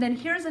 And then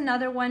here's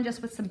another one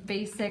just with some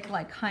basic,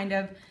 like kind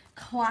of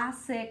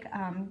classic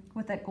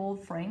with that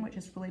gold frame, which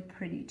is really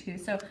pretty too.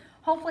 So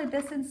hopefully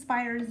this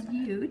inspires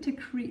you to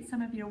create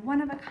some of your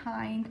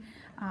one-of-a-kind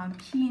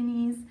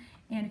peonies.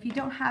 And if you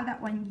don't have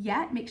that one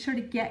yet, make sure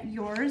to get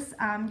yours.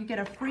 You get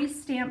a free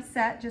stamp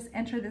set. Just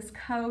enter this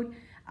code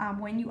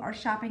when you are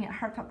shopping at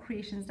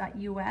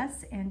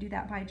heartfeltcreations.us, and do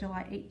that by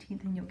July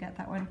 18th, and you'll get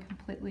that one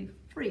completely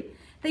free.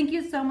 Thank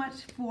you so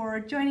much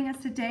for joining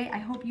us today. I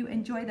hope you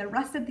enjoy the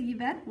rest of the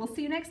event. We'll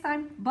see you next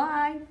time.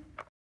 Bye.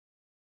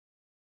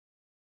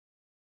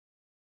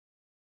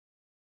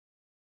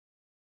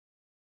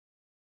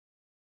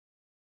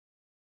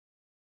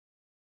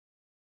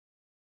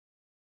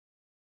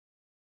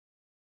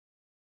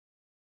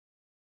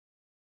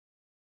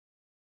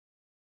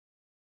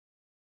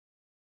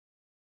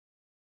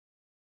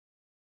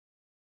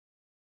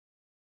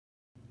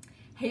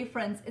 Hey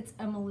friends, it's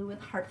Emily with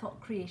Heartfelt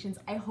Creations.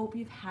 I hope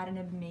you've had an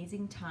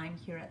amazing time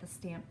here at the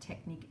Stamp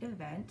Technique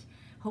event.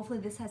 Hopefully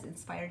this has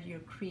inspired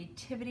your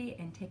creativity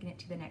and taken it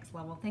to the next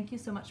level. Thank you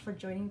so much for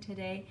joining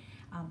today.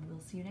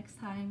 We'll see you next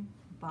time.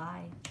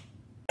 Bye.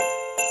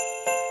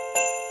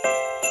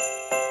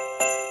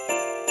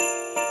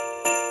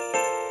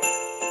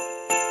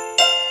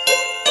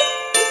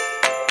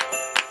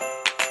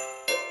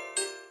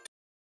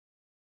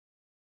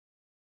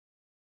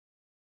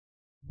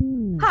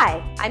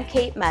 Hi, I'm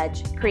Kate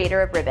Mudge,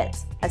 creator of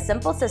Ribbits, a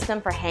simple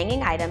system for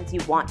hanging items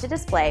you want to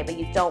display but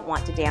you don't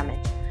want to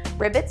damage.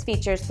 Ribbits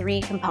features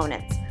 3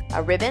 components: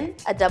 a ribbon,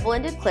 a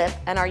double-ended clip,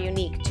 and our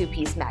unique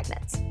 2-piece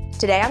magnets.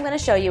 Today I'm going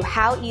to show you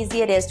how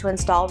easy it is to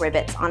install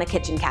Ribbits on a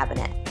kitchen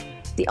cabinet.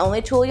 The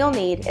only tool you'll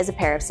need is a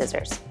pair of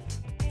scissors.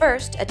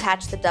 First,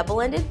 attach the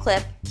double-ended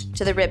clip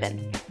to the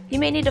ribbon. You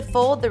may need to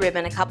fold the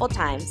ribbon a couple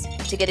times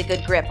to get a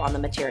good grip on the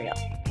material.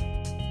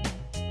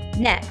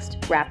 Next,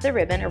 wrap the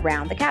ribbon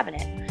around the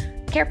cabinet.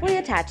 Carefully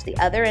attach the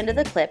other end of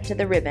the clip to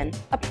the ribbon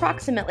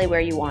approximately where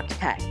you want to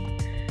cut.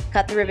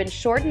 Cut the ribbon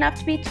short enough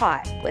to be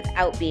taut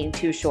without being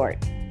too short.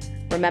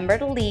 Remember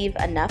to leave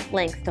enough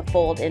length to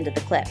fold into the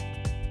clip.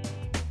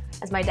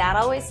 As my dad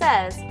always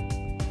says,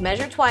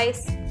 measure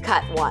twice,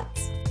 cut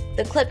once.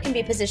 The clip can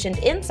be positioned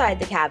inside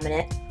the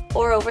cabinet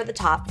or over the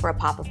top for a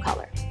pop of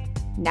color.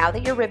 Now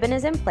that your ribbon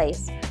is in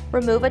place,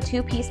 remove a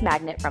 2-piece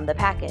magnet from the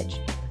package.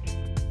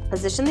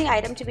 Position the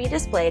item to be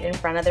displayed in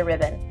front of the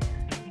ribbon.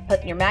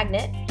 Put your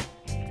magnet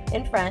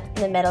in front and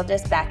the metal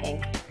disc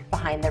backing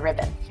behind the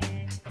ribbon.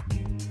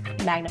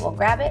 The magnet will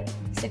grab it,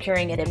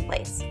 securing it in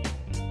place.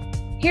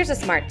 Here's a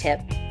smart tip.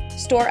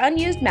 Store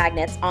unused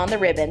magnets on the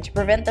ribbon to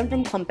prevent them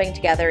from clumping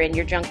together in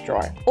your junk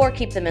drawer, or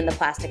keep them in the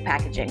plastic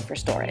packaging for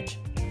storage.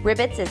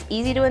 Ribbits is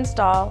easy to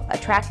install,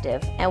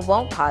 attractive, and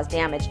won't cause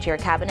damage to your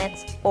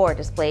cabinets or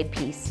displayed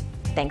piece.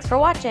 Thanks for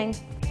watching.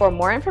 For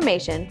more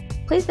information,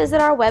 please visit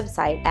our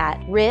website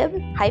at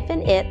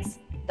rib-its.com.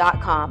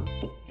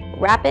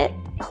 Wrap it,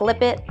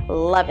 clip it,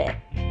 love it.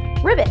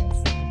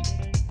 Ribbits!